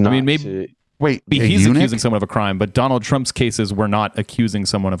chose not to. Wait, he's accusing someone of a crime, but Donald Trump's cases were not accusing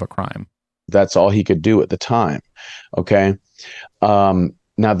someone of a crime. That's all he could do at the time. Okay. Now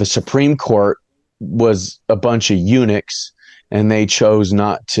the Supreme Court was a bunch of eunuchs, and they chose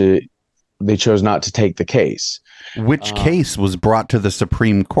not to take the case. Which case was brought to the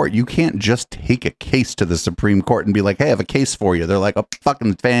Supreme Court? You can't just take a case to the Supreme Court and be like, hey, I have a case for you. They're like, oh,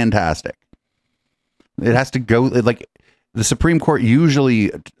 fucking fantastic. It has to go, like, the Supreme Court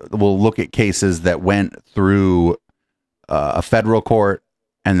usually will look at cases that went through a federal court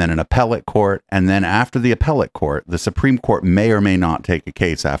and then an appellate court. And then after the appellate court, the Supreme Court may or may not take a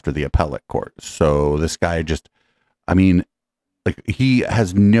case after the appellate court. So this guy he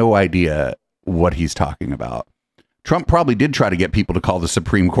has no idea what he's talking about. Trump probably did try to get people to call the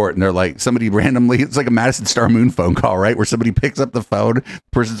Supreme Court, and they're like, somebody randomly, it's like a Madison Star Moon phone call, right? Where somebody picks up the phone, the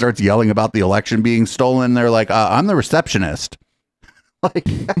person starts yelling about the election being stolen. And they're like, I'm the receptionist. Like,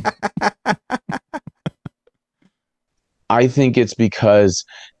 I think it's because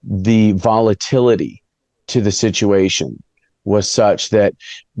the volatility to the situation was such that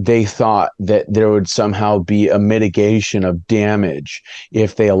they thought that there would somehow be a mitigation of damage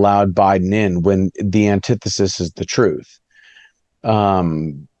if they allowed Biden in, when the antithesis is the truth.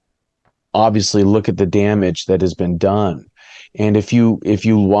 Obviously, look at the damage that has been done. And if you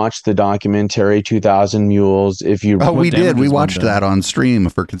watch the documentary 2000 Mules, we watched that on stream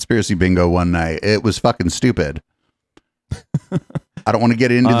for Conspiracy Bingo one night. It was fucking stupid. I don't want to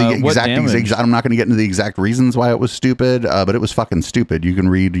get into the exact. I'm not going to get into the exact reasons why it was stupid, but it was fucking stupid. You can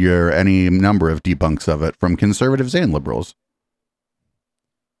read any number of debunks of it from conservatives and liberals.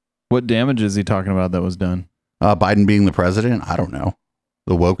 What damage is he talking about that was done? Biden being the president? I don't know.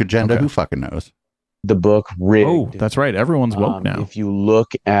 The woke agenda? Okay. Who fucking knows? the book Rigged. Oh, that's right. Everyone's woke now. If you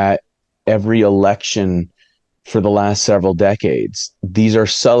look at every election for the last several decades, these are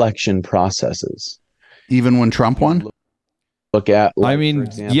selection processes. Even when Trump won? Look at, I mean,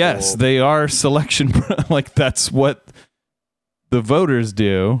 yes, they are selection. Like, that's what the voters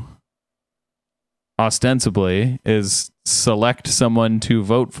do, ostensibly, is select someone to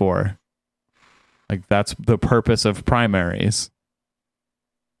vote for. Like, that's the purpose of primaries.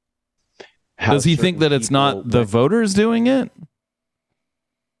 Does he think that it's not the voters doing it?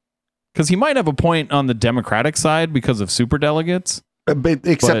 Because he might have a point on the Democratic side because of superdelegates. But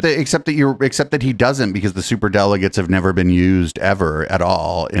except that he doesn't, because the superdelegates have never been used ever at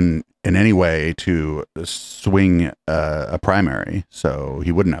all in any way to swing a primary. So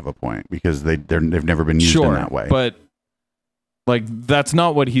he wouldn't have a point because they've never been used in that way. But like, that's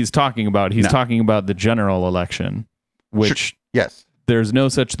not what he's talking about. He's talking about the general election, which yes, there's no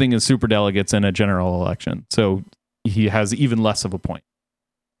such thing as superdelegates in a general election. So he has even less of a point.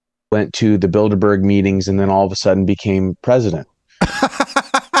 Went to the Bilderberg meetings and then all of a sudden became president.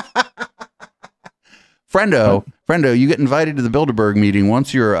 Friendo, you get invited to the Bilderberg meeting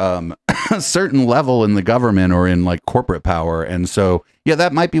once you're a certain level in the government or in like corporate power. And so, yeah,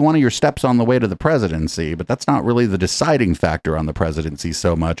 that might be one of your steps on the way to the presidency, but that's not really the deciding factor on the presidency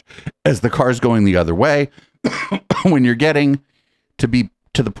so much as the car's going the other way. When you're getting to be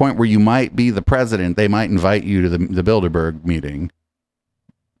to the point where you might be the president, they might invite you to the Bilderberg meeting,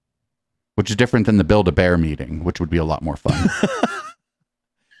 which is different than the Build-A-Bear meeting, which would be a lot more fun.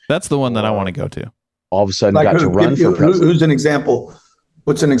 That's the one that I want to go to. All of a sudden got to run for president. Who's an example?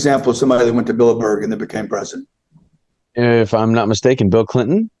 What's an example of somebody that went to Bilderberg and then became president? If I'm not mistaken, Bill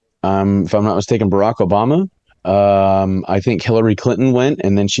Clinton. If I'm not mistaken, Barack Obama. I think Hillary Clinton went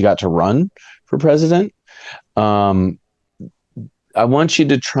and then she got to run for president. I want you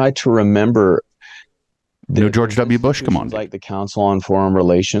to try to remember. George W. Bush, come on. Like the Council on Foreign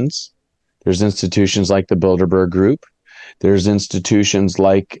Relations. There's institutions like the Bilderberg Group. There's institutions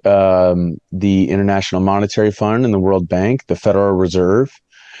like the International Monetary Fund and the World Bank, the Federal Reserve.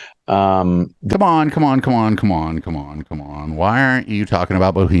 Come on. Why aren't you talking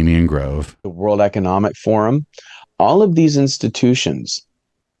about Bohemian Grove? The World Economic Forum. All of these institutions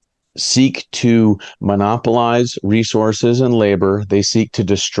seek to monopolize resources and labor. They seek to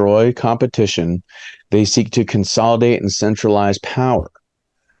destroy competition. They seek to consolidate and centralize power.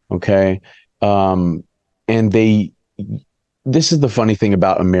 Okay. This is the funny thing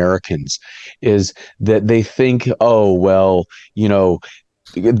about Americans is that they think, oh, well,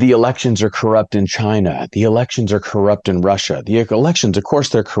 the elections are corrupt in China. The elections are corrupt in Russia. The elections, of course,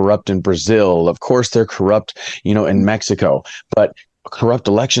 they're corrupt in Brazil. Of course, they're corrupt, in Mexico. But corrupt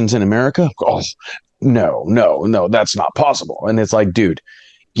elections in America? Oh, no, that's not possible. And it's like, dude,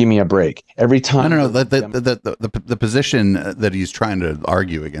 give me a break. Every time. No. The position that he's trying to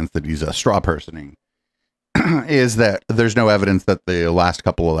argue against, that he's straw personing, is that there's no evidence that the last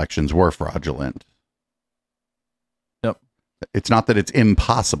couple elections were fraudulent. Yep. It's not that it's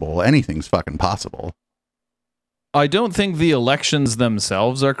impossible. Anything's fucking possible. I don't think the elections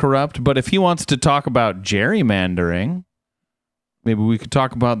themselves are corrupt, but if he wants to talk about gerrymandering, maybe we could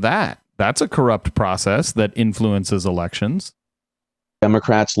talk about that. That's a corrupt process that influences elections.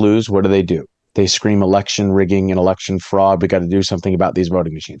 Democrats lose, what do? They scream election rigging and election fraud. We got to do something about these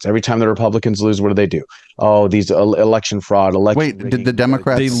voting machines. Every time the Republicans lose, what do? Oh, these election fraud, election rigging. Did the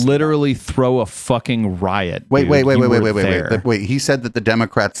Democrats? They literally throw a fucking riot. Wait. He said that the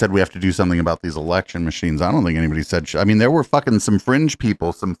Democrats said we have to do something about these election machines. I don't think anybody said. I mean, there were fucking some fringe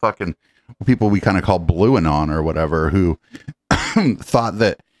people, some fucking people we kind of call Blue Anon or whatever, who thought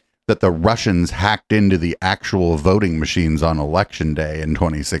that the Russians hacked into the actual voting machines on election day in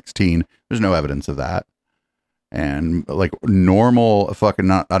 2016. There's no evidence of that. And like normal fucking,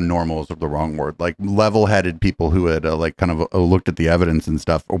 not normal is the wrong word, like level-headed people who had looked at the evidence and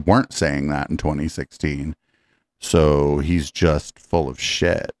stuff weren't saying that in 2016. So he's just full of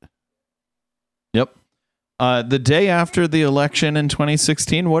shit. Yep. The day after the election in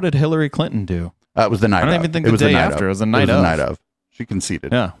 2016, what did Hillary Clinton do? It was the night of. I don't even think the day after. It was the night of. She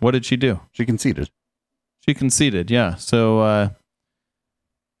conceded. Yeah. What did she do? She conceded. Yeah. So,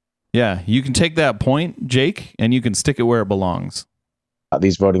 yeah, you can take that point, Jake, and you can stick it where it belongs.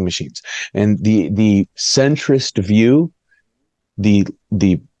 These voting machines and the centrist view, the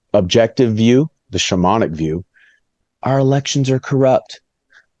objective view, the shamanic view, our elections are corrupt.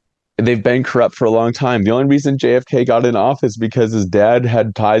 They've been corrupt for a long time. The only reason JFK got in office because his dad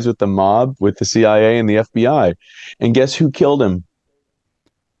had ties with the mob, with the CIA and the FBI. And guess who killed him?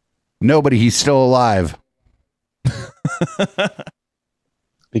 Nobody. He's still alive.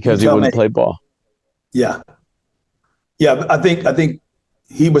 Because he wouldn't play ball. Yeah. Yeah. I think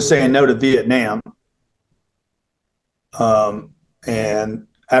he was saying no to Vietnam. And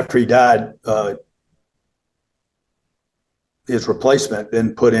after he died, his replacement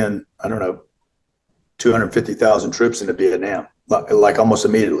then put in, I don't know, 250,000 troops into Vietnam, like almost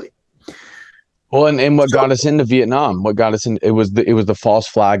immediately. Well, and what So, got us into Vietnam, what got us in, it was the false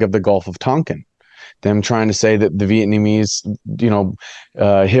flag of the Gulf of Tonkin. Them trying to say that the Vietnamese,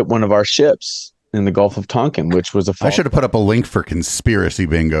 hit one of our ships in the Gulf of Tonkin, which was a I false should have put up a link for conspiracy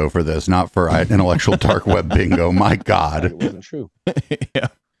bingo for this, not for intellectual dark web bingo. My flag. God. It wasn't true. Yeah.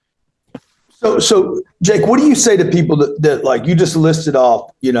 so Jake, what do you say to people that like you just listed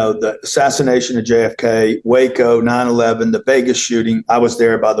off, the assassination of JFK, Waco, 9/11, the Vegas shooting? I was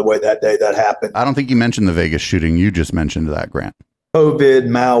there, by the way, that day that happened. I don't think you mentioned the Vegas shooting. You just mentioned that, Grant. COVID,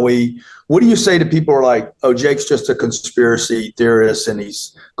 Maui. What do you say to people who are like, oh, Jake's just a conspiracy theorist and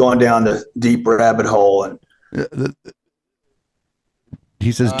he's going down the deep rabbit hole? And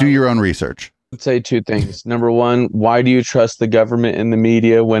He says, do your own research. I'd say two things. Number one, why do you trust the government and the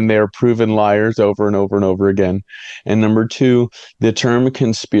media when they're proven liars over and over and over again? And number two, the term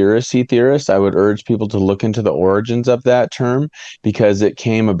conspiracy theorist, I would urge people to look into the origins of that term because it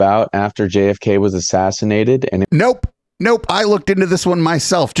came about after JFK was assassinated. And Nope. I looked into this one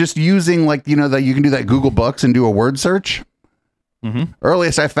myself, just using that you can do that Google Books and do a word search. Mm-hmm.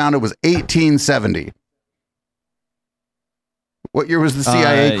 Earliest I found it was 1870. What year was the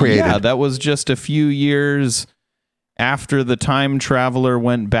CIA created? Yeah, that was just a few years after the time traveler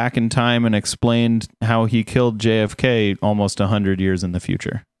went back in time and explained how he killed JFK almost 100 years in the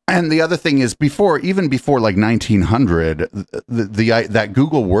future. And the other thing is, even before like 1900, that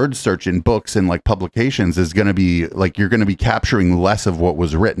Google word search in books and like publications is going to be like, you're going to be capturing less of what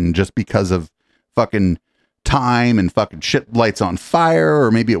was written just because of fucking time and fucking shit lights on fire, or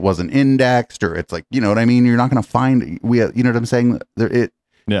maybe it wasn't indexed, or it's like, you know what I mean? You're not going to find, you know what I'm saying?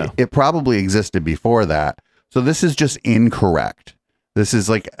 It probably existed before that. So this is just incorrect. This is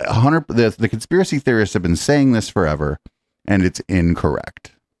like 100, the conspiracy theorists have been saying this forever and it's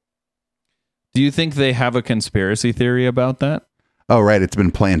incorrect. Do you think they have a conspiracy theory about that? Oh, right. It's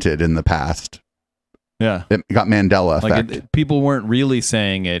been planted in the past. Yeah. It got Mandela effect. Like people weren't really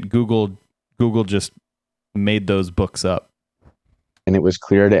saying it. Google just made those books up. And it was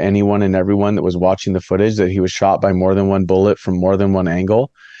clear to anyone and everyone that was watching the footage that he was shot by more than one bullet from more than one angle.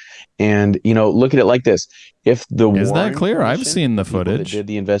 And, look at it like this. If the Is Warren that clear? I've Commission, seen the people that footage. did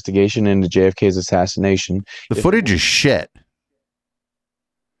the investigation into JFK's assassination. The footage is shit.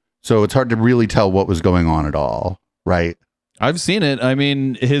 So it's hard to really tell what was going on at all, right? I've seen it. I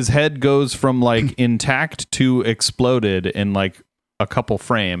mean, his head goes from like intact to exploded in like a couple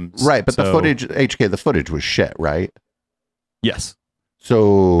frames. Right, but the footage was shit, right? Yes.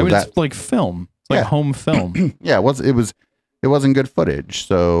 So I mean, it's like film. It's like home film. Yeah, it wasn't good footage,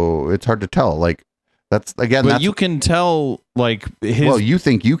 so it's hard to tell. Like that's you can tell like his. Well, you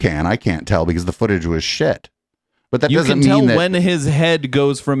think you can. I can't tell because the footage was shit. But that doesn't mean you can tell that when his head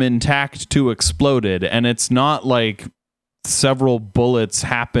goes from intact to exploded, and it's not like several bullets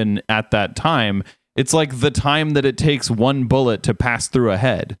happen at that time. It's like the time that it takes one bullet to pass through a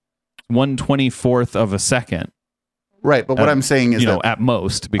head, 1/24th of a second. Right, but what I'm saying is at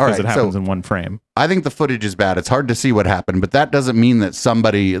most, because it happens in one frame. I think the footage is bad. It's hard to see what happened, but that doesn't mean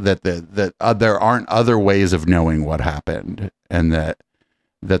that there aren't other ways of knowing what happened, and that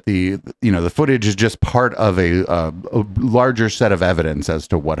the footage is just part of a larger set of evidence as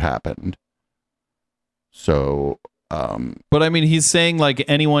to what happened. So, but I mean, he's saying like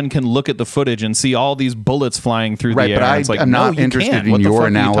anyone can look at the footage and see all these bullets flying through the air. But I'm not interested in your your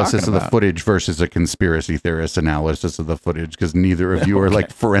analysis of the footage versus a conspiracy theorist analysis of the footage, because neither of you are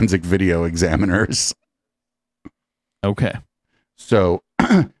like forensic video examiners. Okay. So,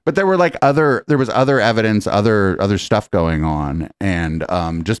 but there was other evidence, other stuff going on. And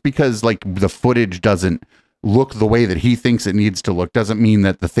just because like the footage doesn't look the way that he thinks it needs to look doesn't mean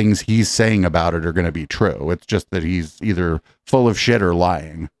that the things he's saying about it are going to be true. It's just that he's either full of shit or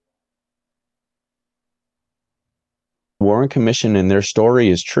lying. Warren Commission and their story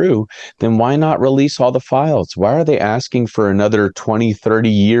is true, then why not release all the files? Why are they asking for another 20, 30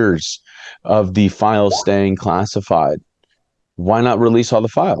 years of the files staying classified? Why not release all the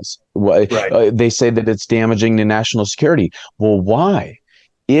files? They say that it's damaging to national security. Well, why?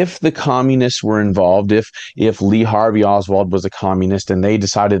 If the communists were involved, if Lee Harvey Oswald was a communist and they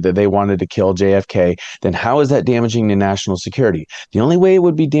decided that they wanted to kill JFK, then how is that damaging to national security? The only way it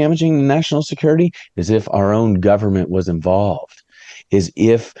would be damaging to national security is if our own government was involved. is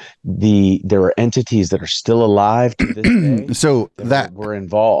if there are entities that are still alive to this day So that were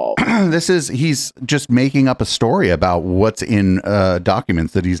involved. He's just making up a story about what's in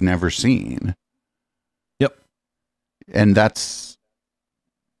documents that he's never seen. Yep. And that's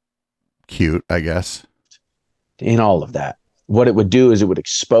cute, I guess. In all of that, what it would do is it would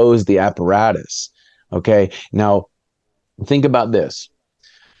expose the apparatus. Okay. Now, think about this.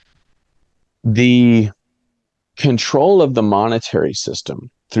 The control of the monetary system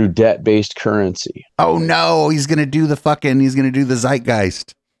through debt-based currency. Oh no, he's gonna do the Zeitgeist.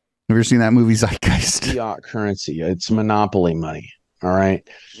 Have you ever seen that movie Zeitgeist? Fiat currency. It's monopoly money. All right.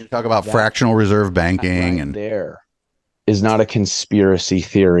 You talk about fractional reserve banking, right and there is not a conspiracy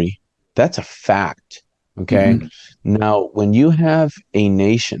theory. That's a fact. Okay. Mm-hmm. Now, when you have a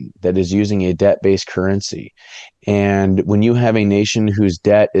nation that is using a debt-based currency, and when you have a nation whose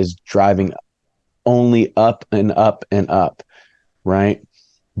debt is driving only up and up and up, right?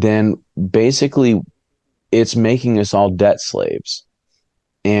 Then basically it's making us all debt slaves.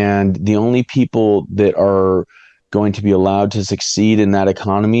 And the only people that are going to be allowed to succeed in that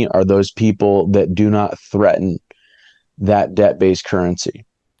economy are those people that do not threaten that debt-based currency.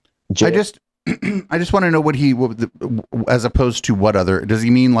 I just want to know as opposed to what other, does he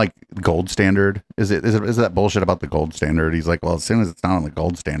mean like gold standard? Is that bullshit about the gold standard? He's like, well, as soon as it's not on the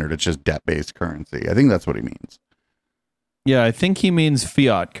gold standard, it's just debt-based currency. I think that's what he means. Yeah, I think he means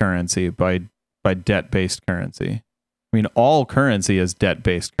fiat currency by debt-based currency. I mean, all currency is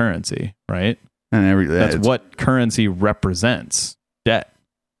debt-based currency, right? And that's what currency represents, debt.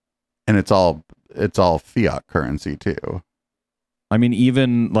 And it's all fiat currency too. I mean,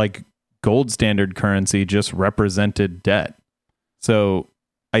 even like gold standard currency just represented debt. So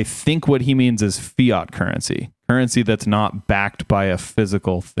I think what he means is fiat currency that's not backed by a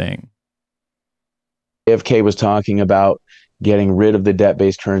physical thing. JFK was talking about getting rid of the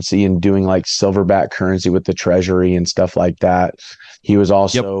debt-based currency and doing like silverback currency with the treasury and stuff like that. He was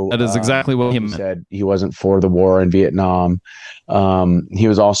also, that is exactly what he meant. Said he wasn't for the war in Vietnam. He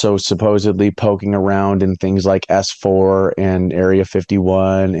was also supposedly poking around in things like S4 and Area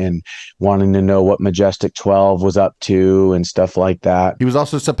 51 and wanting to know what Majestic 12 was up to and stuff like that. He was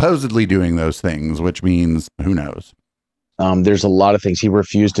also supposedly doing those things, which means who knows? There's a lot of things. He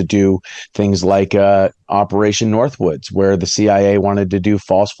refused to do things like Operation Northwoods, where the CIA wanted to do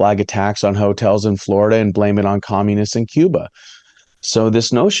false flag attacks on hotels in Florida and blame it on communists in Cuba. So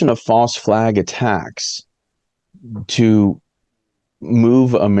this notion of false flag attacks to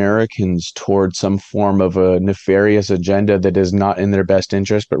move Americans toward some form of a nefarious agenda that is not in their best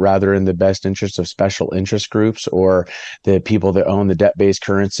interest, but rather in the best interest of special interest groups or the people that own the debt-based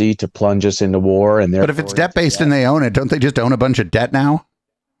currency to plunge us into war. And but if it's debt-based and they own it, don't they just own a bunch of debt now?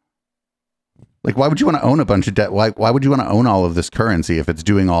 Like, why would you want to own a bunch of debt? Why would you want to own all of this currency if it's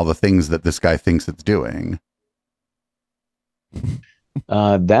doing all the things that this guy thinks it's doing?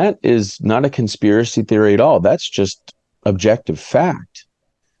 That is not a conspiracy theory at all. That's just objective fact.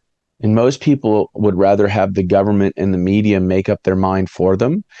 And most people would rather have the government and the media make up their mind for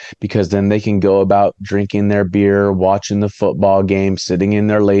them, because then they can go about drinking their beer, watching the football game, sitting in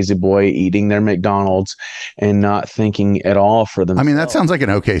their lazy boy, eating their McDonald's, and not thinking at all for themselves. I mean, that sounds like an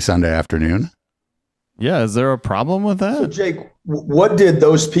okay Sunday afternoon. Yeah, is there a problem with that? So, Jake, what did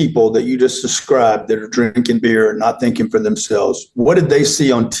those people that you just described that are drinking beer and not thinking for themselves, what did they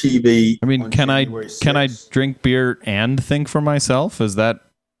see on TV? I mean, can I drink beer and think for myself? Is that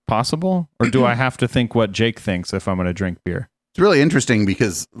possible? Or do I have to think what Jake thinks if I'm going to drink beer? It's really interesting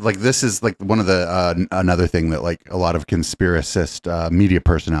because like this is like one of the another thing that like a lot of conspiracist media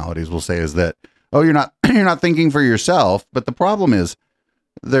personalities will say is that, oh, you're not thinking for yourself. But the problem is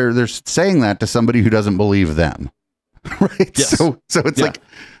they're saying that to somebody who doesn't believe them. Right. Yes. So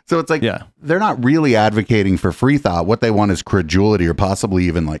it's like yeah. They're not really advocating for free thought. What they want is credulity or possibly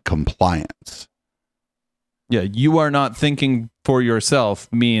even like compliance. Yeah, you are not thinking for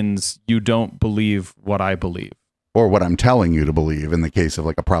yourself means you don't believe what I believe. Or what I'm telling you to believe in the case of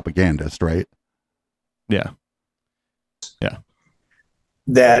like a propagandist, right? Yeah. Yeah.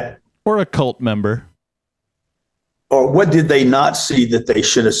 That or a cult member. Or what did they not see that they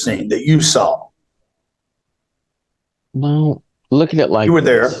should have seen that you saw? Well, look at it like you were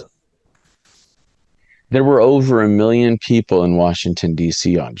there. There were over 1 million people in Washington,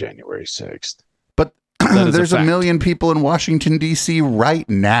 D.C. on January 6th. But there's 1 million people in Washington, D.C. right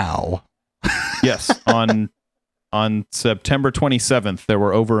now. Yes. On September 27th, there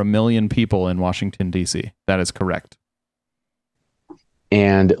were over 1 million people in Washington, D.C. That is correct.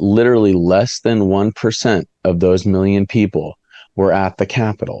 And literally less than 1% of those 1 million people were at the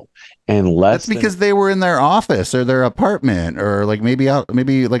Capitol, and less That's because they were in their office or their apartment, or like maybe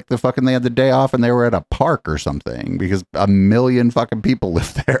like they had the day off and they were at a park or something, because 1 million fucking people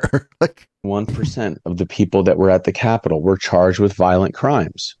live there. Like 1% of the people that were at the Capitol were charged with violent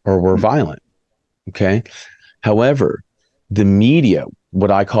crimes or were violent. Okay. However, the media,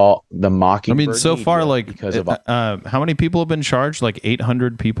 what I call the mockingbird. so far, media, like, because of how many people have been charged? Like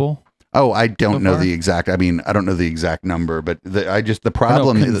 800 people? Oh, I don't So know far? the exact. I mean, I don't know the exact number, but the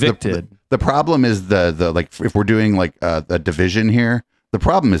problem. Convicted. The problem is the like if we're doing like a division here, the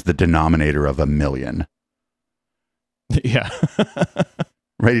problem is the denominator of 1 million. Yeah.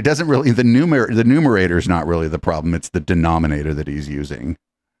 Right. It doesn't really the numerator is not really the problem. It's the denominator that he's using.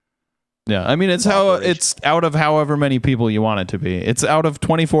 Yeah. I mean, it's out of however many people you want it to be. It's out of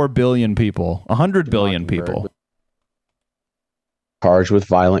 24 billion people, 100 billion people. Charged with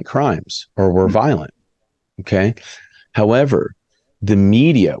violent crimes or were violent. Okay. However, the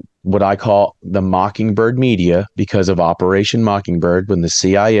media, what I call the mockingbird media, because of Operation Mockingbird, when the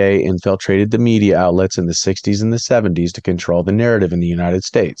CIA infiltrated the media outlets in the 60s and the 70s to control the narrative in the United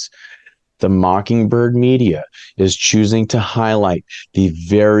States, the mockingbird media is choosing to highlight the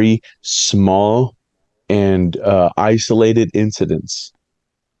very small and isolated incidents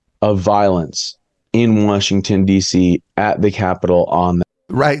of violence in Washington, D.C. at the Capitol on that.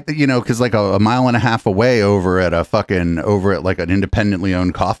 Right. You know, because like a mile and a half away over at like an independently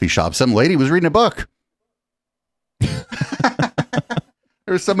owned coffee shop, some lady was reading a book. There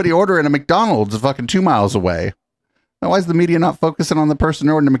was somebody ordering a McDonald's fucking 2 miles away. Now, why is the media not focusing on the person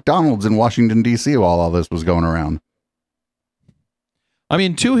ordering a McDonald's in Washington, D.C. while all this was going around? I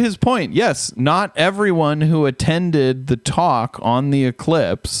mean, to his point, yes, not everyone who attended the talk on the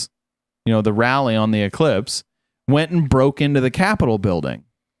eclipse, the rally on the eclipse, went and broke into the Capitol building.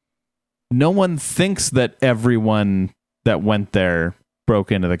 No one thinks that everyone that went there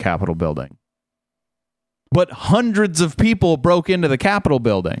broke into the Capitol building. But hundreds of people broke into the Capitol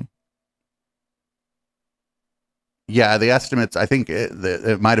building. Yeah, the estimates, I think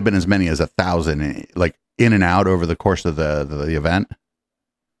it might have been as many as 1,000, like in and out over the course of the event.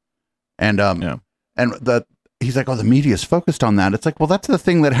 And he's like, oh, the media's focused on that. It's like, well, that's the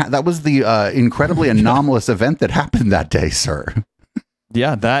thing that was the incredibly anomalous event that happened that day, sir.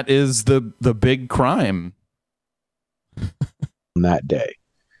 Yeah, that is the big crime. That day.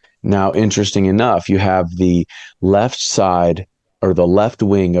 Now, interesting enough, you have the left side or the left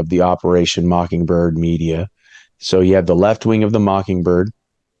wing of the Operation Mockingbird media. So you have the left wing of the Mockingbird,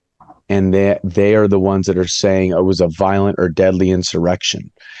 and they are the ones that are saying it was a violent or deadly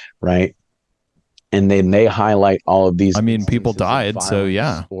insurrection, right? And then they highlight all of these. I mean, people died, so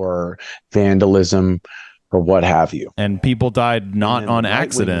yeah. Or vandalism or what have you. And people died not on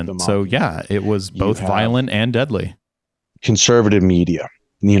accident. So yeah, it was both violent and deadly. Conservative media,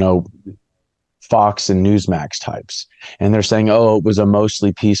 Fox and Newsmax types. And they're saying, oh, it was a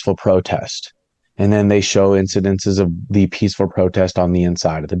mostly peaceful protest. And then they show incidences of the peaceful protest on the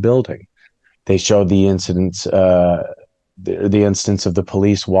inside of the building. They show the incidents, the instance of the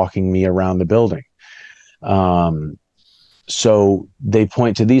police walking me around the building. So they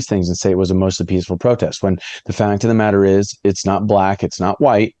point to these things and say it was a mostly peaceful protest, when the fact of the matter is it's not black, it's not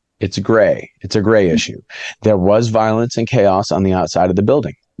white, it's gray. It's a gray issue. There was violence and chaos on the outside of the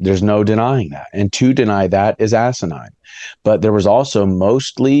building. There's no denying that. And to deny that is asinine. But there was also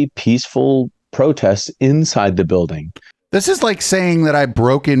mostly peaceful protests inside the building. This is like saying that I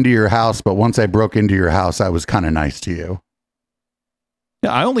broke into your house, but once I broke into your house, I was kind of nice to you.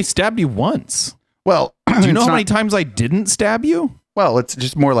 Yeah, I only stabbed you once. Well, do you know how many times I didn't stab you? Well, it's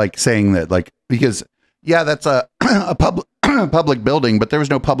just more like saying that, like, because, yeah, that's a public building, but there was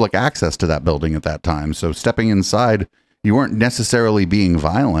no public access to that building at that time. So stepping inside, you weren't necessarily being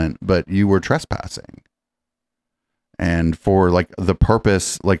violent, but you were trespassing. And for like the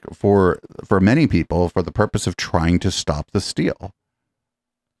purpose, like for many people, for the purpose of trying to stop the steal.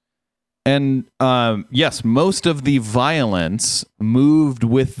 And yes, most of the violence moved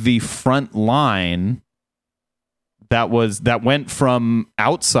with the front line that went from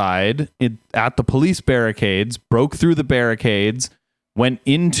outside at the police barricades, broke through the barricades, went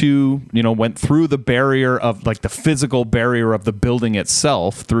through the barrier of, like, the physical barrier of the building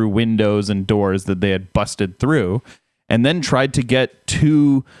itself, through windows and doors that they had busted through, and then tried to get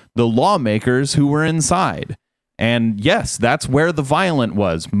to the lawmakers who were inside. And yes, that's where the violent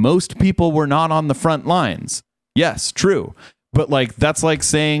was. Most people were not on the front lines. Yes, true. But like, that's like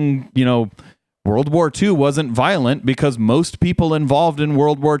saying, World War II wasn't violent because most people involved in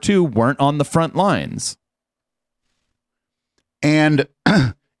World War II weren't on the front lines. And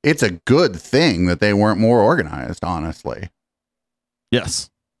it's a good thing that they weren't more organized, honestly. Yes.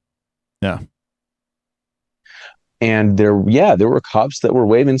 Yeah. And there were cops that were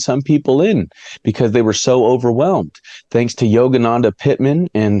waving some people in because they were so overwhelmed. Thanks to Yogananda Pittman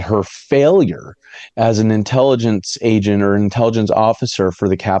and her failure as an intelligence agent or intelligence officer for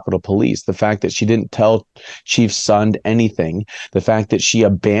the Capitol Police, the fact that she didn't tell Chief Sund anything, the fact that she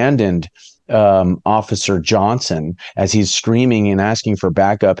abandoned Officer Johnson as he's screaming and asking for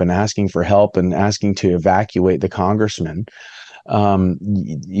backup and asking for help and asking to evacuate the congressman.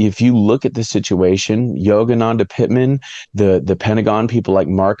 If you look at the situation, Yogananda Pittman, the Pentagon, people like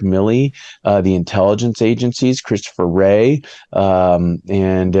Mark Milley, the intelligence agencies, Christopher Wray,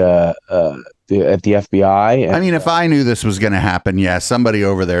 and at the FBI. I mean, if I knew this was going to happen, yeah, somebody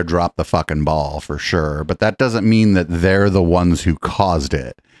over there dropped the fucking ball for sure. But that doesn't mean that they're the ones who caused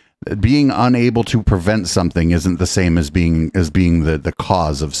it. Being unable to prevent something isn't the same as being the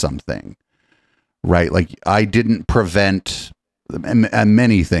cause of something, right? Like, I didn't prevent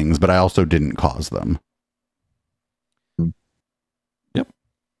many things, but I also didn't cause them. Yep.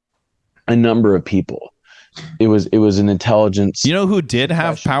 A number of people. It was an intelligence. You know who did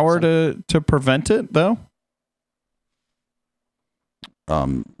have power to prevent it, though?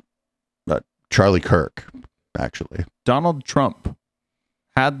 Charlie Kirk, actually. Donald Trump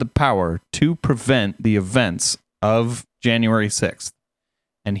had the power to prevent the events of January 6th,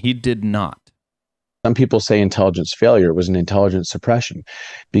 and he did not. Some people say intelligence failure. It was an intelligence suppression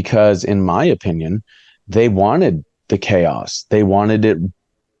because, in my opinion, they wanted the chaos. They wanted it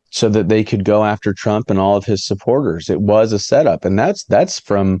so that they could go after Trump and all of his supporters. It was a setup. And that's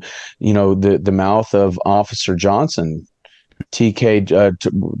from, the mouth of Officer Johnson,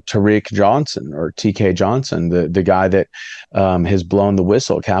 Tariq Johnson, or TK Johnson, the guy that has blown the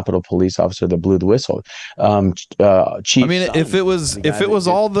whistle, Capitol Police officer that blew the whistle. Chief. I mean, if it was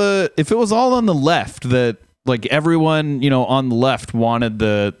all on the left, that like everyone on the left wanted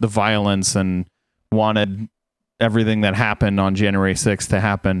the violence and wanted everything that happened on January 6th to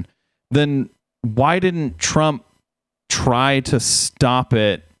happen, then why didn't Trump try to stop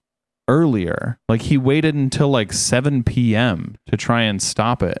it earlier? Like, he waited until like 7 p.m. to try and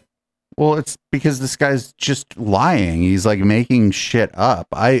stop it. Well, it's because this guy's just lying. He's like making shit up.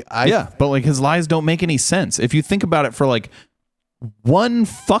 Yeah, but like his lies don't make any sense. If you think about it for like 1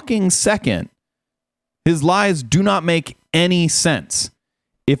 fucking second, his lies do not make any sense.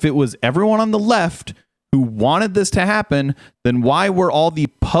 If it was everyone on the left who wanted this to happen, then why were all the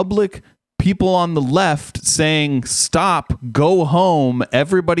public people on the left saying, stop, go home,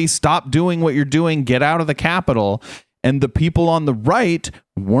 everybody stop doing what you're doing, get out of the Capitol? And the people on the right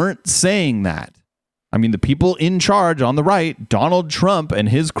weren't saying that. I mean, the people in charge on the right, Donald Trump and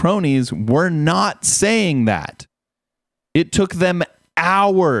his cronies, were not saying that. It took them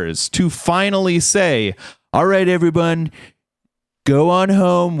hours to finally say, all right, everyone, go on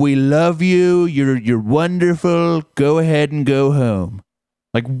home. We love you. You're wonderful. Go ahead and go home.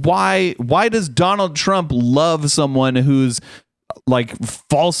 Like, why does Donald Trump love someone who's like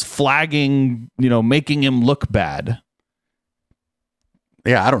false flagging, making him look bad?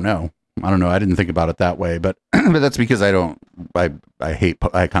 Yeah, I don't know. I didn't think about it that way, but but that's because I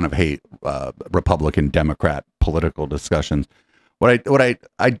kind of hate Republican Democrat political discussions. What I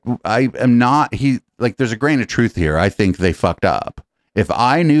am not, there's a grain of truth here. I think they fucked up. If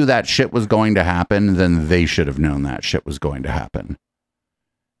I knew that shit was going to happen, then they should have known that shit was going to happen.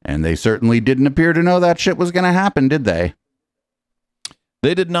 And they certainly didn't appear to know that shit was going to happen, did they?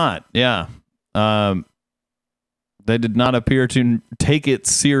 They did not. Yeah. They did not appear to take it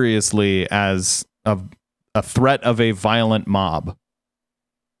seriously as a threat of a violent mob.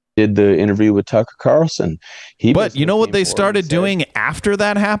 Did the interview with Tucker Carlson. But you know what they started doing after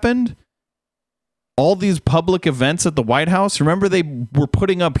that happened? All these public events at the White House. Remember, they were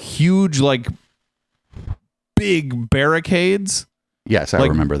putting up huge, like, big barricades? Yes, I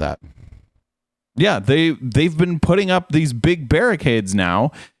remember that. Yeah, they've been putting up these big barricades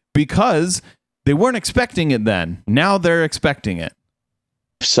now because they weren't expecting it then. Now they're expecting it.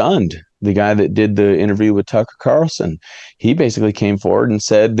 Sund, the guy that did the interview with Tucker Carlson, he basically came forward and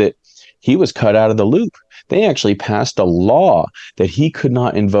said that he was cut out of the loop. They actually passed a law that he could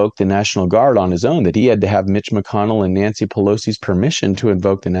not invoke the National Guard on his own, that he had to have Mitch McConnell and Nancy Pelosi's permission to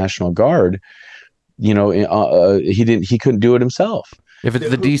invoke the National Guard. He couldn't do it himself. If it's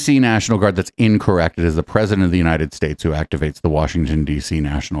the D.C. National Guard that's incorrect, it is the President of the United States who activates the Washington, D.C.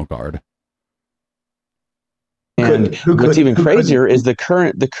 National Guard. And what's even crazier is the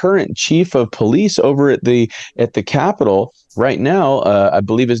current chief of police over at the Capitol right now. I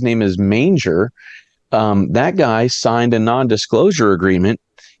believe his name is Manger. That guy signed a non-disclosure agreement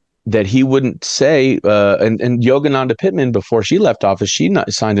that he wouldn't say, and Yogananda Pittman, before she left office,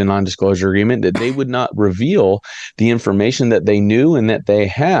 signed a non-disclosure agreement that they would not reveal the information that they knew and that they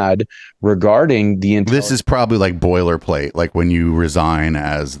had regarding the This is probably like boilerplate, like when you resign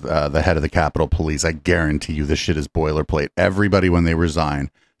as the head of the Capitol Police. I guarantee you this shit is boilerplate. Everybody, when they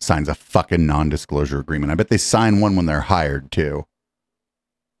resign, signs a fucking non-disclosure agreement. I bet they sign one when they're hired too.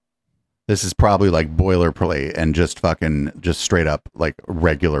 This is probably like boilerplate and just straight up like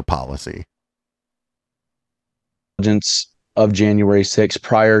regular policy. Of January 6th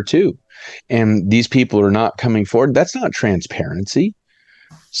prior to, and these people are not coming forward. That's not transparency.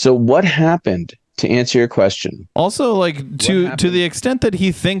 So what happened, to answer your question? Also, like to the extent that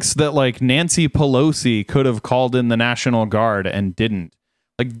he thinks that like Nancy Pelosi could have called in the National Guard and didn't.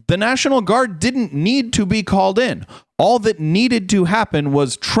 Like the National Guard didn't need to be called in. All that needed to happen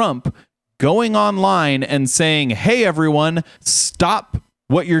was Trump going online and saying, "Hey everyone, stop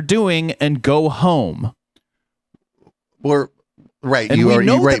what you're doing and go home." We're right. And We've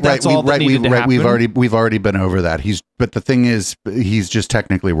already been over that. But the thing is, he's just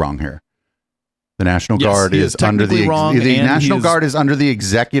technically wrong here. The National Guard is under the National Guard is under the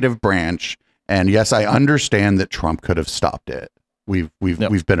executive branch, and yes, I understand that Trump could have stopped it. We've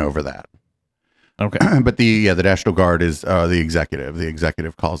been over that. Okay, but the National Guard is the executive. The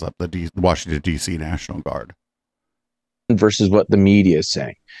executive calls up the Washington D.C. National Guard versus what the media is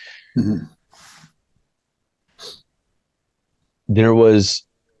saying. Mm-hmm. There was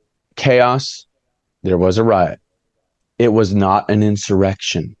chaos. There was a riot. It was not an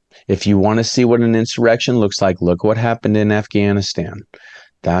insurrection. If you want to see what an insurrection looks like, look what happened in Afghanistan.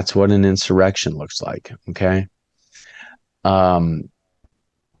 That's what an insurrection looks like. Okay. So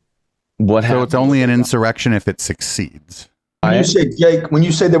it's only an insurrection if it succeeds. When you say, Jake, when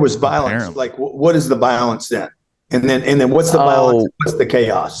you say there was violence, Apparently. like what is the violence then? And then what's the violence? What's the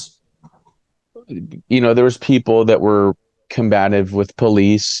chaos? There was people that were combative with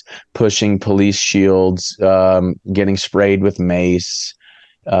police, pushing police shields, getting sprayed with mace,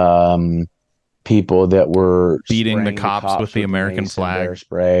 people that were beating the cops with the American flag, bear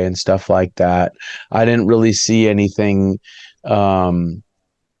spray and stuff like that. I didn't really see anything.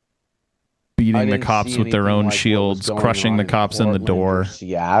 Beating the cops with their own shields, crushing the cops in the door.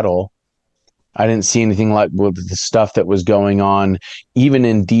 Seattle. I didn't see anything like with the stuff that was going on even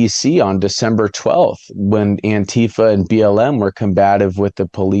in DC on December 12th when Antifa and BLM were combative with the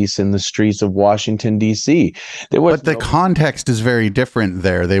police in the streets of Washington, DC. But the context is very different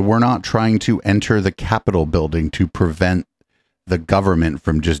there. They were not trying to enter the Capitol building to prevent the government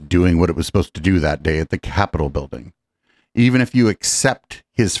from just doing what it was supposed to do that day at the Capitol building. Even if you accept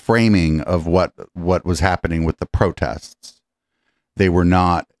his framing of what was happening with the protests, they were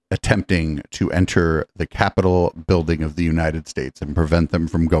not attempting to enter the Capitol building of the United States and prevent them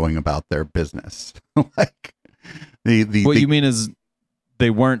from going about their business. Like what you mean is they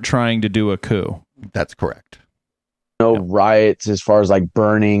weren't trying to do a coup. That's correct. No riots as far as like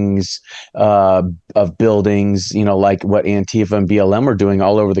burnings of buildings, like what Antifa and BLM were doing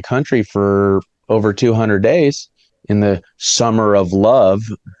all over the country for over 200 days in the summer of love.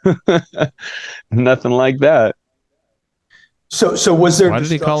 Nothing like that. So was there? Why did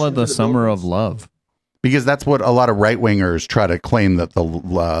he call it the summer of love? Because that's what a lot of right wingers try to claim that the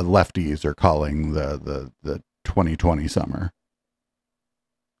lefties are calling the 2020 summer.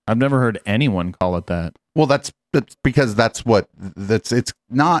 I've never heard anyone call it that. Well, that's because it's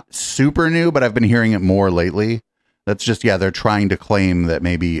not super new, but I've been hearing it more lately. That's just, they're trying to claim that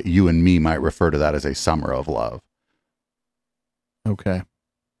maybe you and me might refer to that as a summer of love. Okay.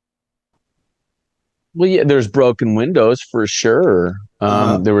 Well, yeah, there's broken windows for sure.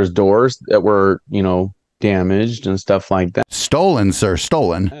 There was doors that were, damaged and stuff like that. Stolen, sir,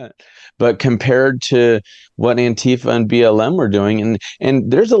 stolen. But compared to what Antifa and BLM were doing, and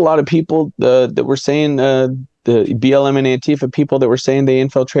there's a lot of people that were saying the BLM and Antifa people that were saying they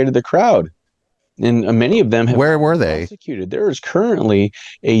infiltrated the crowd, and many of them have. Where were they? Prosecuted. There is currently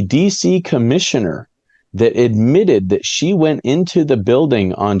a DC commissioner that admitted that she went into the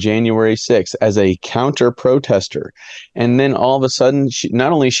building on January 6th as a counter protester. And then all of a sudden,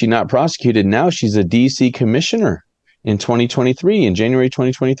 not only is she not prosecuted, now she's a DC commissioner in 2023. In January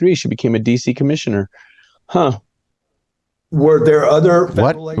 2023, she became a DC commissioner. Huh. Were there other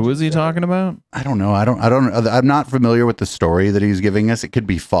Who was he talking about? I don't know. I'm not familiar with the story that he's giving us. It could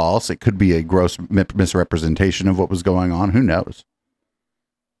be false. It could be a gross misrepresentation of what was going on. Who knows?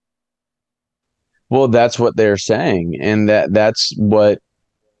 Well, that's what they're saying. And that's what,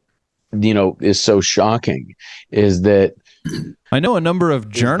 is so shocking is that. I know a number of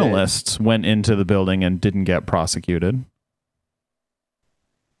journalists went into the building and didn't get prosecuted.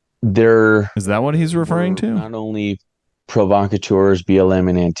 there Is that what he's referring were to? not only provocateurs, BLM,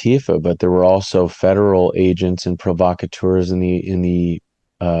 and Antifa, but there were also federal agents and provocateurs in the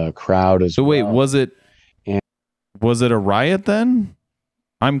crowd as So wait, well. was it a riot then?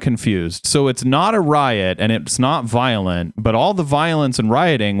 I'm confused. So it's not a riot and it's not violent, but all the violence and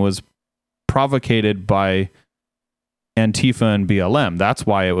rioting was provocated by Antifa and BLM. That's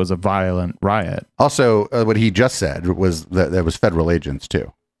why it was a violent riot. Also, what he just said was that there was federal agents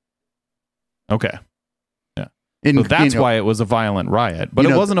too. Okay. Yeah. In, So that's why it was a violent riot, but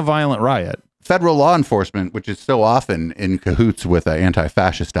it wasn't a violent riot. Federal law enforcement, which is so often in cahoots with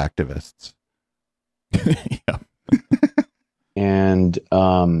anti-fascist activists. Yeah. And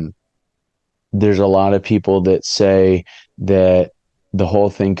there's a lot of people that say that the whole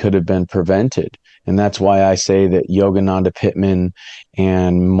thing could have been prevented. And that's why I say that Yogananda Pittman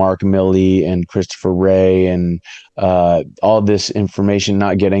and Mark Milley and Christopher Wray and all this information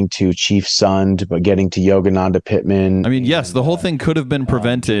not getting to Chief Sund, but getting to Yogananda Pittman. I mean, yes, the whole thing could have been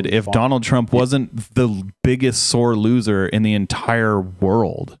prevented if Donald Trump wasn't the biggest sore loser in the entire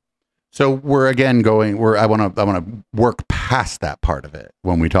world. So we're again going. I want to work past that part of it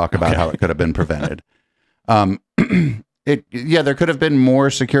when we talk about how it could have been prevented. There could have been more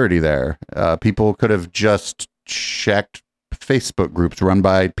security there. People could have just checked Facebook groups run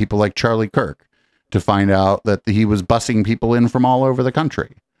by people like Charlie Kirk to find out that he was bussing people in from all over the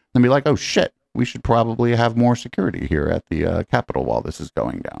country and be like, oh shit, we should probably have more security here at the Capitol while this is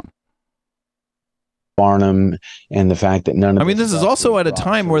going down. Barnum and the fact that none of this is also at a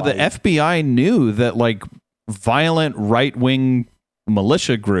time where the FBI knew that like violent right-wing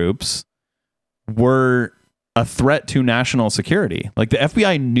militia groups were a threat to national security. Like the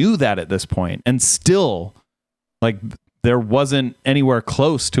FBI knew that at this point, and still like there wasn't anywhere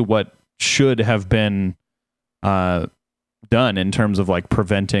close to what should have been done in terms of like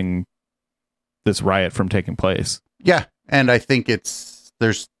preventing this riot from taking place. Yeah. And I think I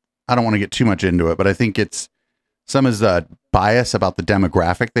don't want to get too much into it, but I think some is the bias about the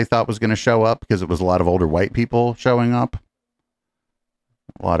demographic they thought was going to show up, because it was a lot of older white people showing up.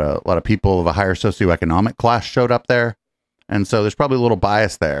 A lot of people of a higher socioeconomic class showed up there. And so there's probably a little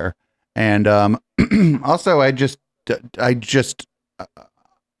bias there. And also I don't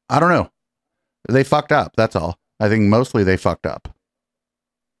know. They fucked up. That's all. I think mostly they fucked up.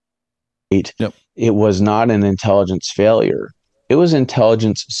 Yep. It was not an intelligence failure. It was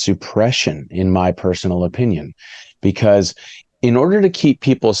intelligence suppression, in my personal opinion, because in order to keep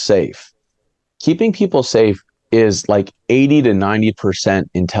people safe, keeping people safe is like 80 to 90%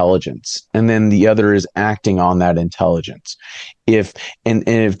 intelligence. And then the other is acting on that intelligence. If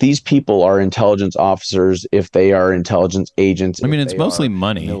these people are intelligence officers, if they are intelligence agents, it's mostly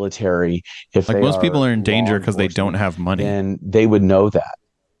money. Military, if like most people are in danger because they don't have money, then they would know that.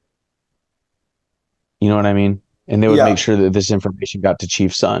 You know what I mean? And they would make sure that this information got to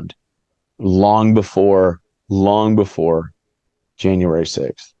Chief Sund long before January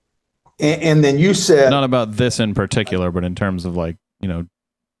 6th. And then you said, not about this in particular, but in terms of like, in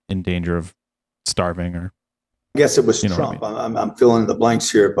danger of starving, or I guess it was Trump. I mean? I'm filling in the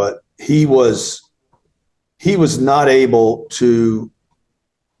blanks here, but he was not able to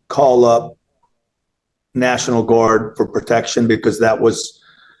call up National Guard for protection because that was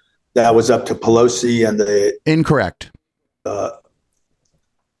up to Pelosi and the incorrect. The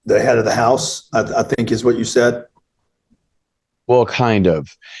head of the House, I think is what you said. Well, kind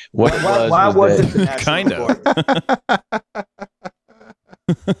of. What why was it the National kind Guard?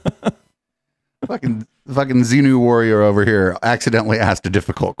 Fucking Xenu warrior over here accidentally asked a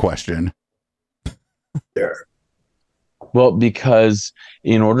difficult question. There. Well, because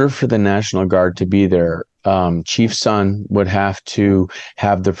in order for the National Guard to be there, Chief Sund would have to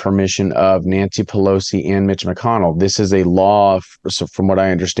have the permission of Nancy Pelosi and Mitch McConnell. This is a law, so from what I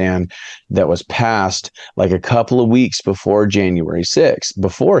understand, that was passed like a couple of weeks before January 6th.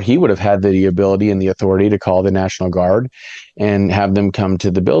 Before, he would have had the ability and the authority to call the National Guard and have them come to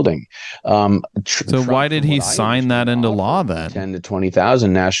the building. So why did he sign that into law then? 10 to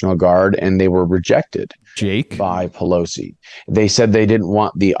 20,000 National Guard, and they were rejected. Jake? By Pelosi. They said they didn't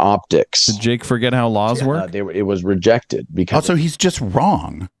want the optics. Did Jake forget how laws work? It was rejected because also he's just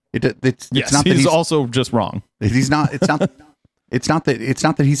wrong. It's not that he's also just wrong. It's not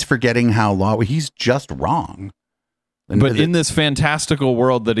that he's forgetting how law. He's just wrong. But in this fantastical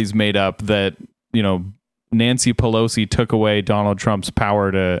world that he's made up, that Nancy Pelosi took away Donald Trump's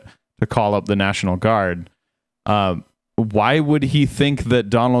power to call up the National Guard. Why would he think that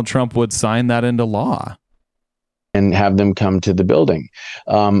Donald Trump would sign that into law? and have them come to the building.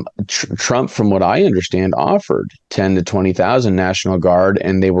 Trump, from what I understand, offered 10 to 20,000 National Guard,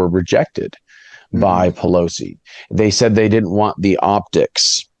 and they were rejected by Pelosi. They said they didn't want the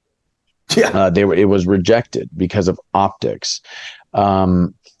optics. Yeah. It was rejected because of optics.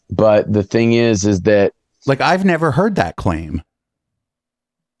 But the thing is that, like, I've never heard that claim.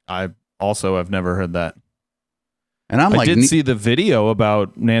 I also have never heard that. And I did see the video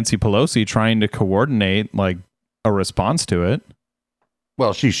about Nancy Pelosi trying to coordinate like a response to it.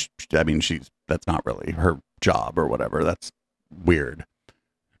 Well, that's not really her job or whatever. That's weird.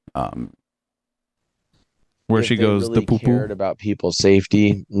 Where she goes, really the poo-poo cared about people's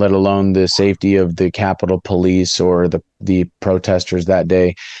safety, let alone the safety of the Capitol Police or the protesters that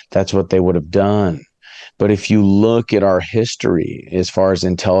day. That's what they would have done. But if you look at our history, as far as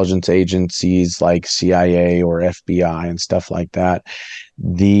intelligence agencies like CIA or FBI and stuff like that,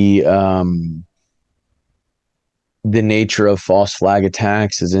 the nature of false flag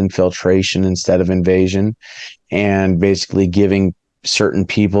attacks is infiltration instead of invasion, and basically giving certain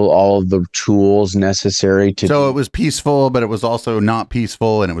people all of the tools necessary to. So it was peaceful, but it was also not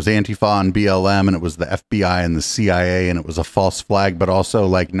peaceful, and it was Antifa and BLM, and it was the FBI and the CIA, and it was a false flag, but also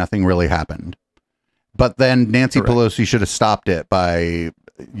like nothing really happened. But then Nancy Pelosi should have stopped it by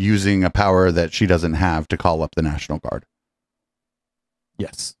using a power that she doesn't have to call up the National Guard.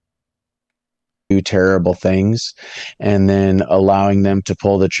 Yes. Do terrible things and then allowing them to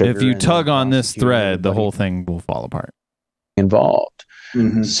pull the trigger. If you tug on this thread, the whole thing will fall apart. Involved.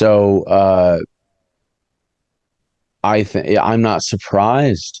 So I'm not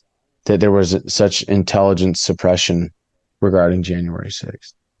surprised that there was such intelligence suppression regarding January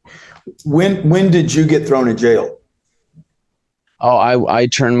 6th. When did you get thrown in jail? Oh, I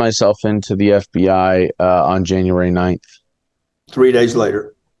turned myself into the FBI on January 9th. 3 days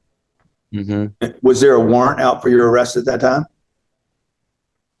later. Was there a warrant out for your arrest at that time?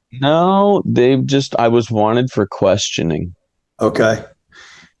 No, I was wanted for questioning. Okay.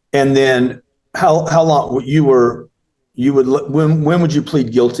 And then how long when would you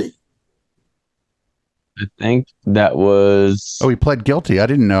plead guilty? I think that was. Oh, he pled guilty. I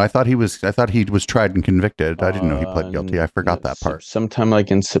didn't know. I thought he was tried and convicted. I didn't know he pled guilty. I forgot that part. Sometime like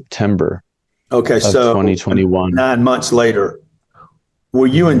in September. Okay, so 2021. 9 months later. Were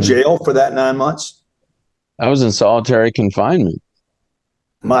you in jail for that 9 months? I was in solitary confinement.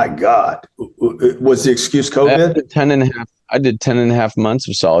 My God. Was the excuse COVID? I did 10 and a half months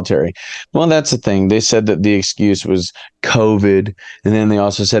of solitary. Well, that's the thing. They said that the excuse was COVID. And then they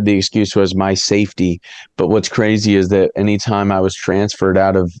also said the excuse was my safety. But what's crazy is that anytime I was transferred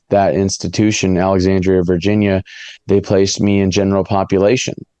out of that institution, Alexandria, Virginia, they placed me in general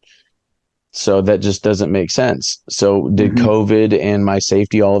population. So that just doesn't make sense. So did COVID and my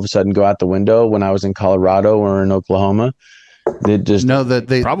safety all of a sudden go out the window when I was in Colorado or in Oklahoma?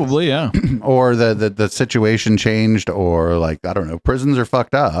 Probably, yeah. Or the situation changed, or like, I don't know, prisons are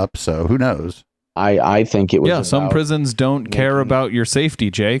fucked up, so who knows? I think it was. Yeah, some prisons don't care about your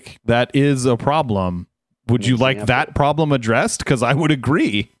safety, Jake. That is a problem. Would you like that problem addressed? Because I would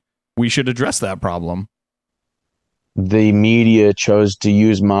agree. We should address that problem. The media chose to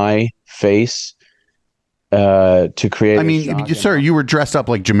use my face to create. I mean, sir, you were dressed up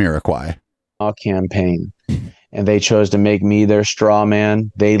like Jamiroquai. Campaign. And they chose to make me their straw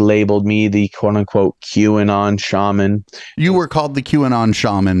man. They labeled me the quote unquote QAnon shaman. You were called the QAnon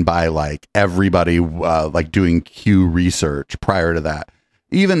shaman by like everybody like doing Q research prior to that.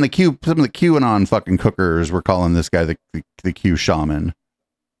 Even some of the QAnon fucking cookers were calling this guy the Q shaman.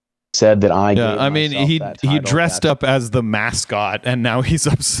 Said that he dressed up as the mascot, and now he's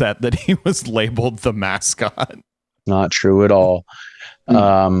upset that he was labeled the mascot. Not true at all.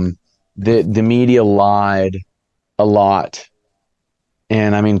 The media lied a lot.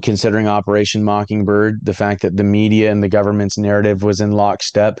 And I mean, considering Operation Mockingbird, the fact that the media and the government's narrative was in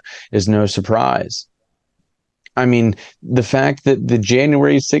lockstep is no surprise. I mean, the fact that the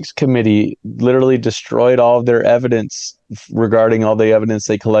January 6th committee literally destroyed all of their evidence regarding all the evidence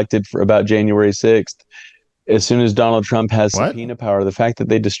they collected about January 6th. As soon as Donald Trump has subpoena power, the fact that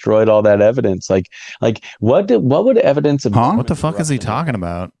they destroyed all that evidence, like what would evidence of what the fuck is he talking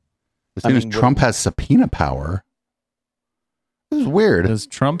about? As soon as Trump has subpoena power. This is weird. Does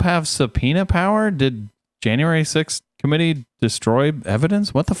Trump have subpoena power? Did January 6th committee destroy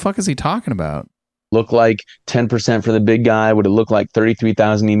evidence? What the fuck is he talking about? Look like 10% for the big guy? Would it look like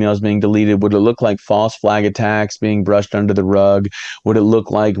 33,000 emails being deleted? Would it look like false flag attacks being brushed under the rug? Would it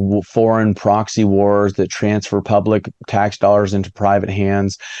look like foreign proxy wars that transfer public tax dollars into private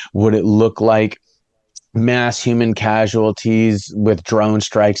hands? Would it look like mass human casualties with drone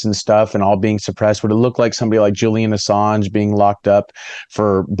strikes and stuff and all being suppressed? Would it look like somebody like Julian Assange being locked up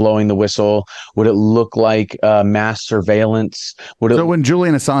for blowing the whistle? Would it look like mass surveillance? So when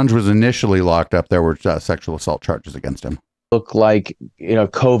Julian Assange was initially locked up, there were sexual assault charges against him. Look like,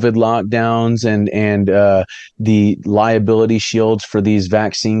 COVID lockdowns and the liability shields for these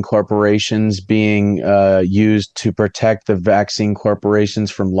vaccine corporations being used to protect the vaccine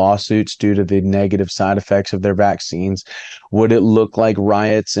corporations from lawsuits due to the negative side effects of their vaccines? Would it look like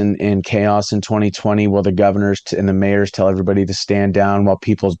riots and chaos in 2020 while the governors and the mayors tell everybody to stand down while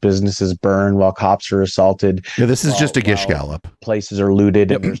people's businesses burn, while cops are assaulted? Yeah, this is just a Gish Gallop. Places are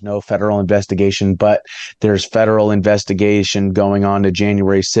looted and there's no federal investigation, but there's federal investigation going on to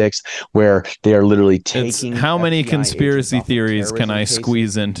January 6th, where they are literally taking. How many FBI conspiracy agents off of theories can I terrorism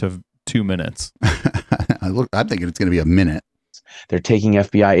squeeze into 2 minutes? I'm thinking it's going to be a minute, They're taking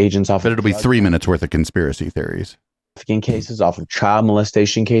FBI agents off but of it'll be drug 3 minutes worth of conspiracy theories. trafficking cases, off of child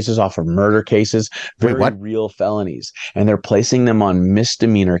molestation cases, off of murder cases, very what? real felonies, and they're placing them on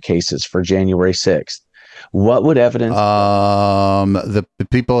misdemeanor cases for January 6th. What would evidence? The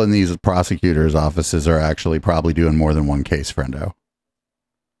people in these prosecutors' offices are actually probably doing more than one case, friendo.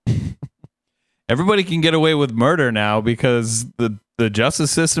 Everybody can get away with murder now because the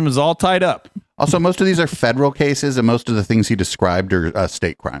justice system is all tied up. Also, most of these are federal cases, and most of the things he described are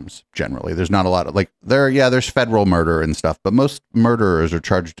state crimes. Generally, there's not a lot of there's federal murder and stuff, but most murderers are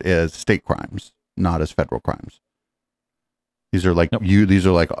charged as state crimes, not as federal crimes. These are these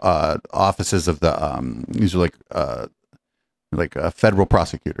are like offices of the these are like federal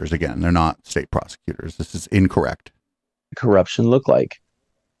prosecutors. Again, they're not state prosecutors. This is incorrect. Corruption look like?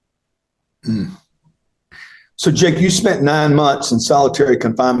 So, Jake, you spent 9 months in solitary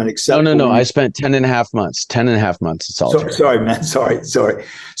confinement. Except No. I spent 10 and a half months. 10 and a half months in solitary. Sorry, man. Sorry.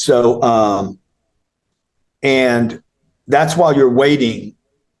 So, and that's while you're waiting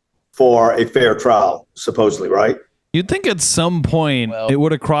for a fair trial, supposedly, right? You'd think at some point it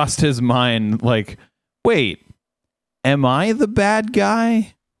would have crossed his mind, like, wait, am I the bad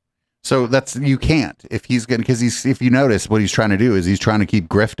guy? So you can't if he's going because if you notice what he's trying to do is he's trying to keep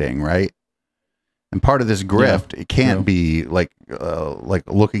grifting, right? And part of this grift, it can't be like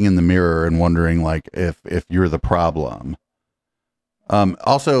looking in the mirror and wondering like if you're the problem.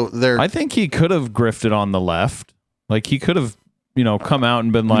 Also, I think he could have grifted on the left. Like he could have, come out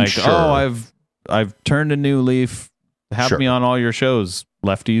and been like, sure. "Oh, I've turned a new leaf. Have Sure. me on all your shows,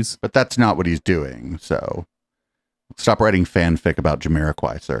 lefties." But that's not what he's doing. So stop writing fanfic about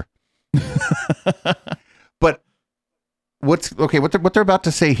Jamiroquai, sir. But what they're about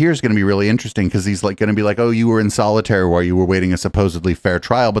to say here is going to be really interesting because he's like going to be like, oh, you were in solitary while you were waiting a supposedly fair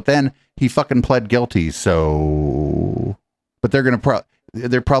trial, but then he fucking pled guilty. So, but they're going to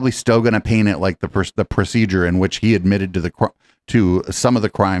they're probably still going to paint it like the procedure in which he admitted to some of the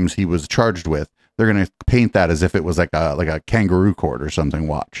crimes he was charged with. They're going to paint that as if it was like a kangaroo court or something.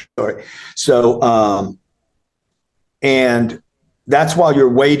 Watch. Sorry. So, and that's while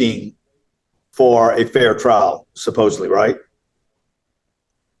you're waiting for a fair trial, supposedly, right?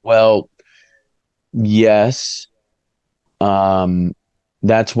 Well, yes.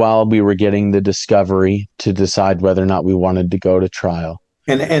 That's while we were getting the discovery to decide whether or not we wanted to go to trial.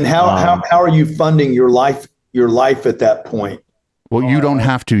 And how are you funding your life at that point? Well, you don't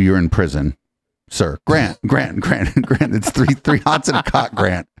have to. You're in prison, sir. Grant. It's three hots and a cot,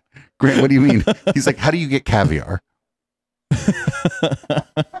 Grant. Grant, what do you mean? He's like, how do you get caviar?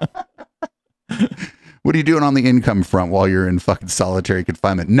 What are you doing on the income front while you're in fucking solitary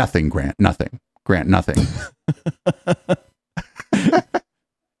confinement? Nothing, Grant. Nothing. Grant, nothing.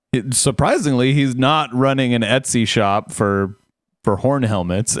 Surprisingly, he's not running an Etsy shop for horn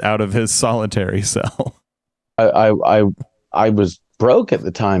helmets out of his solitary cell. I was broke at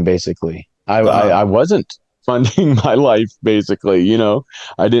the time, basically. I wasn't funding my life, basically.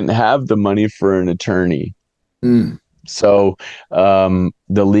 I didn't have the money for an attorney. So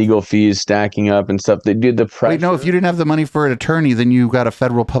the legal fees stacking up and stuff. They did the pressure. Wait, no, if you didn't have the money for an attorney, then you got a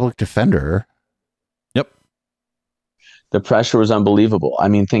federal public defender. Yep. The pressure was unbelievable. I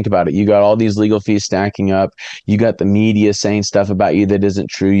mean, think about it. You got all these legal fees stacking up. You got the media saying stuff about you that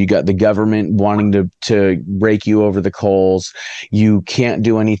isn't true. You got the government wanting to rake you over the coals. You can't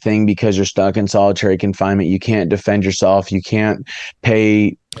do anything because you're stuck in solitary confinement. You can't defend yourself. You can't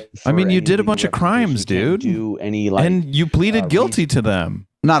pay. I mean, you did a bunch of crimes, dude. Do any and you pleaded guilty to them.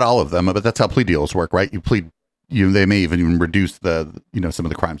 Not all of them, but that's how plea deals work, right? You plead. They may even reduce the some of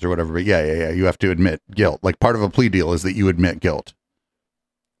the crimes or whatever, but yeah. You have to admit guilt. Like part of a plea deal is that you admit guilt.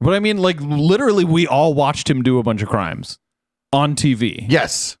 But I mean, like literally, we all watched him do a bunch of crimes on TV.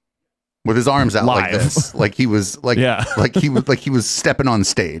 Yes. with his arms out like Live. this, like he was like Yeah. like he was stepping on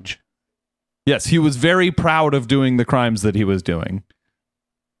stage. Yes, he was very proud of doing the crimes that he was doing.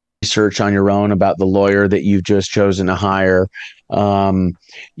 Research on your own about the lawyer that you've just chosen to hire.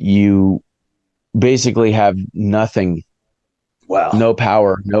 You basically have nothing, Wow. no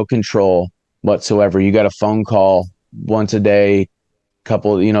power, no control whatsoever. You got a phone call once a day,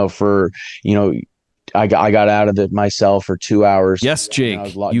 couple, I got out of it myself for 2 hours. Yes, And I was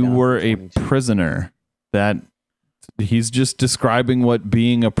Jake, locked you down were for a 22. prisoner. That he's just describing what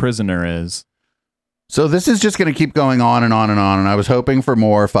being a prisoner is. So this is just going to keep going on and on and on. And I was hoping for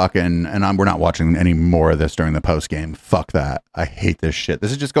more fucking, and we're not watching any more of this during the post game. Fuck that. I hate this shit.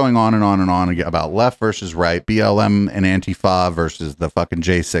 This is just going on and on and on again about left versus right, BLM and Antifa versus the fucking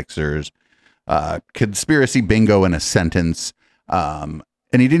J6ers, conspiracy bingo in a sentence. And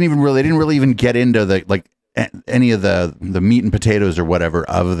they didn't really even get into the, like, any of the meat and potatoes or whatever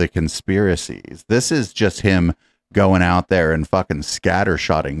of the conspiracies. This is just him going out there and fucking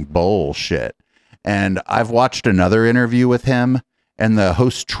scattershotting bullshit. And I've watched another interview with him, and the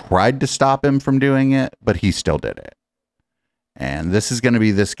host tried to stop him from doing it, but he still did it. And this is going to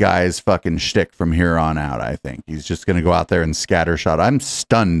be this guy's fucking shtick from here on out. I think he's just going to go out there and scattershot. I'm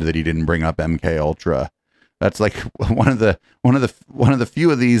stunned that he didn't bring up MK Ultra. That's like one of the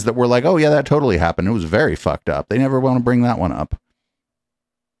few of these that were like, oh yeah, that totally happened. It was very fucked up. They never want to bring that one up.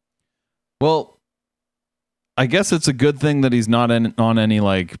 Well, I guess it's a good thing that he's not on any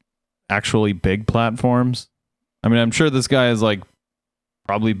like actually big platforms. I mean, I'm sure this guy is like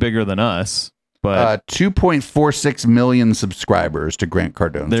probably bigger than us, but 2.46 million subscribers to Grant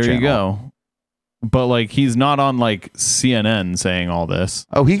Cardone's there channel. you go. But like, he's not on like CNN saying all this.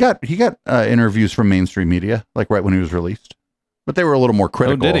 Oh, he got interviews from mainstream media, like right when he was released, but they were a little more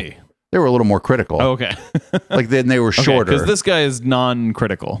critical. Oh, did he? They were a little more critical. Oh, okay. Like then they were shorter. Because this guy is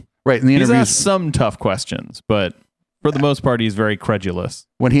non-critical. Right. In the He's interviews, asked some tough questions, but for the most part, he's very credulous.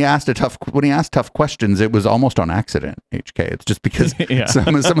 when he asked tough questions, it was almost on accident. HK. It's just because Yeah.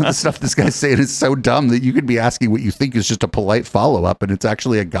 some of the stuff this guy's saying is so dumb that you could be asking what you think is just a polite follow up, and it's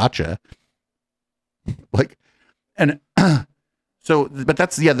actually a gotcha. Like, and so, but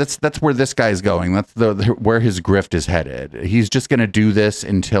that's where this guy's going. That's where his grift is headed. He's just going to do this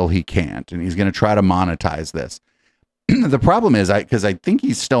until he can't, and he's going to try to monetize this. The problem is, because I think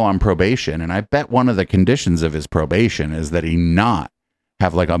he's still on probation, and I bet one of the conditions of his probation is that he not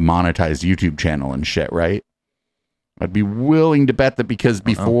have like a monetized YouTube channel and shit, right? I'd be willing to bet that because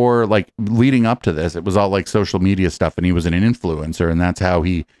before, like leading up to this, it was all like social media stuff, and he was an influencer, and that's how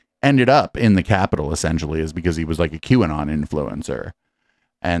he ended up in the Capitol, essentially, is because he was like a QAnon influencer.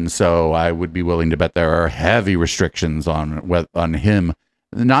 And so I would be willing to bet there are heavy restrictions on him.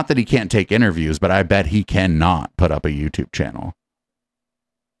 Not that he can't take interviews, but I bet he cannot put up a YouTube channel.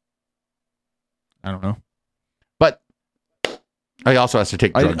 I don't know. But he also has to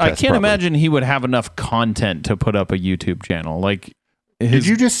take drug I tests. can't probably. imagine he would have enough content to put up a YouTube channel. Like, Did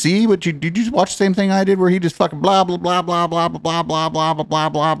you just see did you just watch the same thing I did where he just fucking blah blah blah blah blah blah blah blah blah blah blah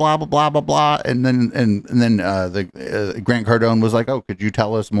blah blah blah blah blah and then the Grant Cardone was like, oh, could you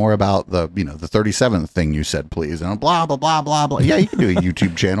tell us more about the the 37th thing you said, please? And blah blah blah blah blah. Yeah, you can do a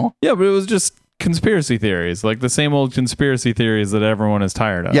YouTube channel. Yeah, but it was just conspiracy theories, like the same old conspiracy theories that everyone is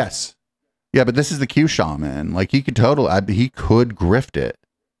tired of. Yes. Yeah, but this is the Q Shaman. Like he could he could grift it.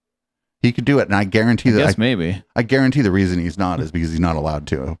 He could do it, and I guarantee that. Maybe. I guarantee the reason he's not is because he's not allowed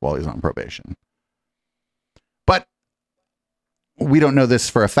to while he's on probation. But we don't know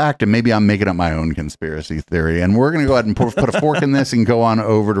this for a fact, and maybe I'm making up my own conspiracy theory. And we're going to go ahead and put a fork in this and go on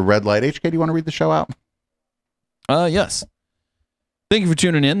over to Red Light. HK, do you want to read the show out? Yes. Thank you for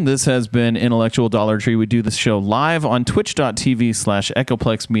tuning in. This has been Intellectual Dollar Tree. We do this show live on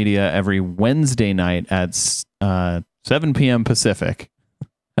twitch.tv/Echoplex Media every Wednesday night at 7 p.m. Pacific.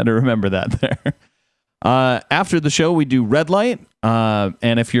 Had to remember that there. After the show, we do Red Light.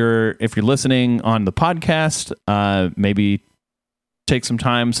 And if you're listening on the podcast, maybe take some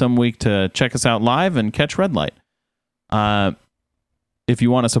time some week to check us out live and catch Red Light. If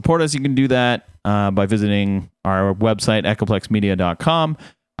you want to support us, you can do that by visiting our website, echoplexmedia.com.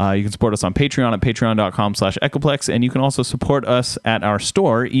 You can support us on Patreon at patreon.com/Echoplex. And you can also support us at our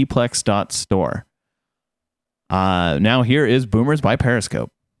store, eplex.store. Now here is Boomers by Periscope.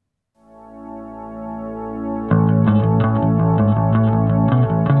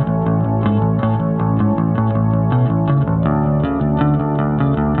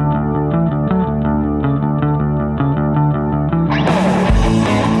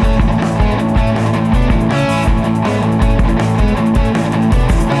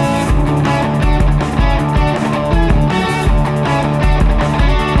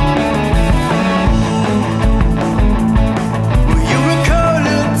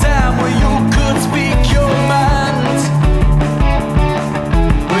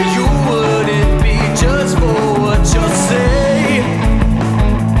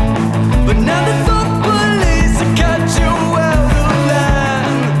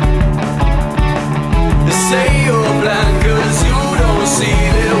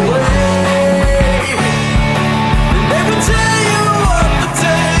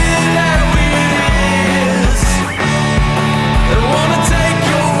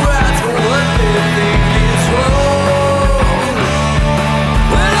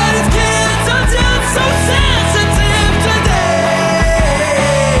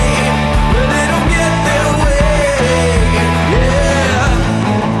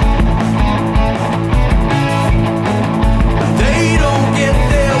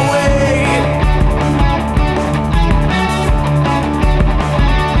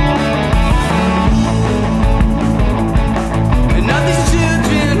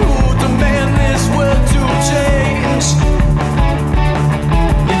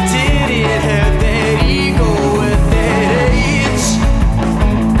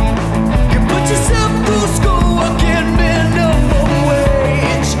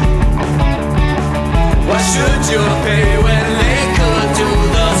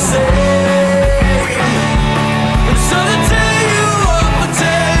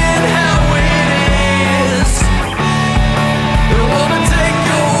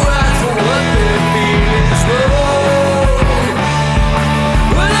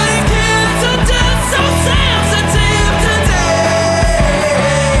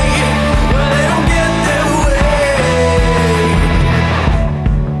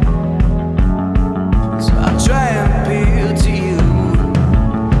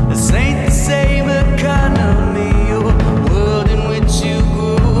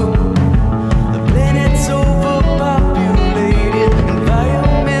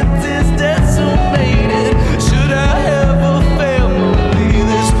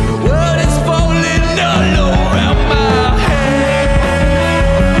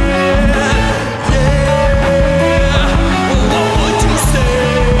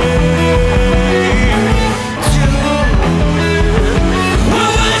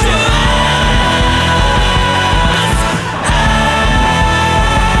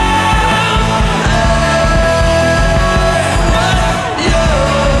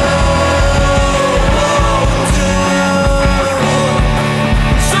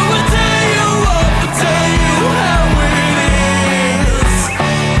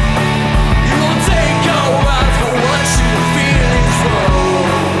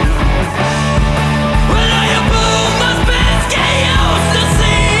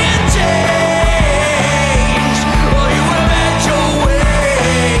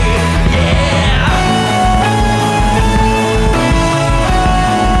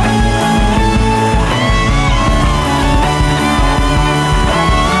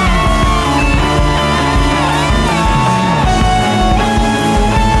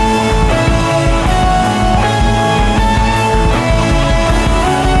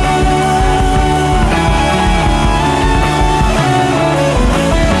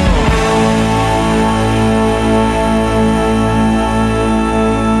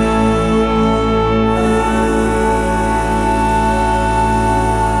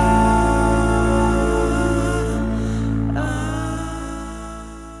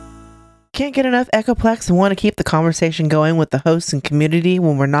 Can't get enough Echoplex and want to keep the conversation going with the hosts and community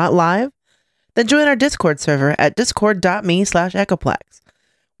when we're not live? Then join our Discord server at discord.me/Echoplex.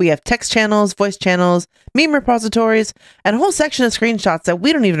 We have text channels, voice channels, meme repositories, and a whole section of screenshots that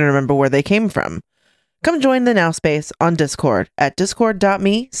we don't even remember where they came from. Come join the Now Space on Discord at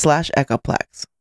discord.me/Echoplex.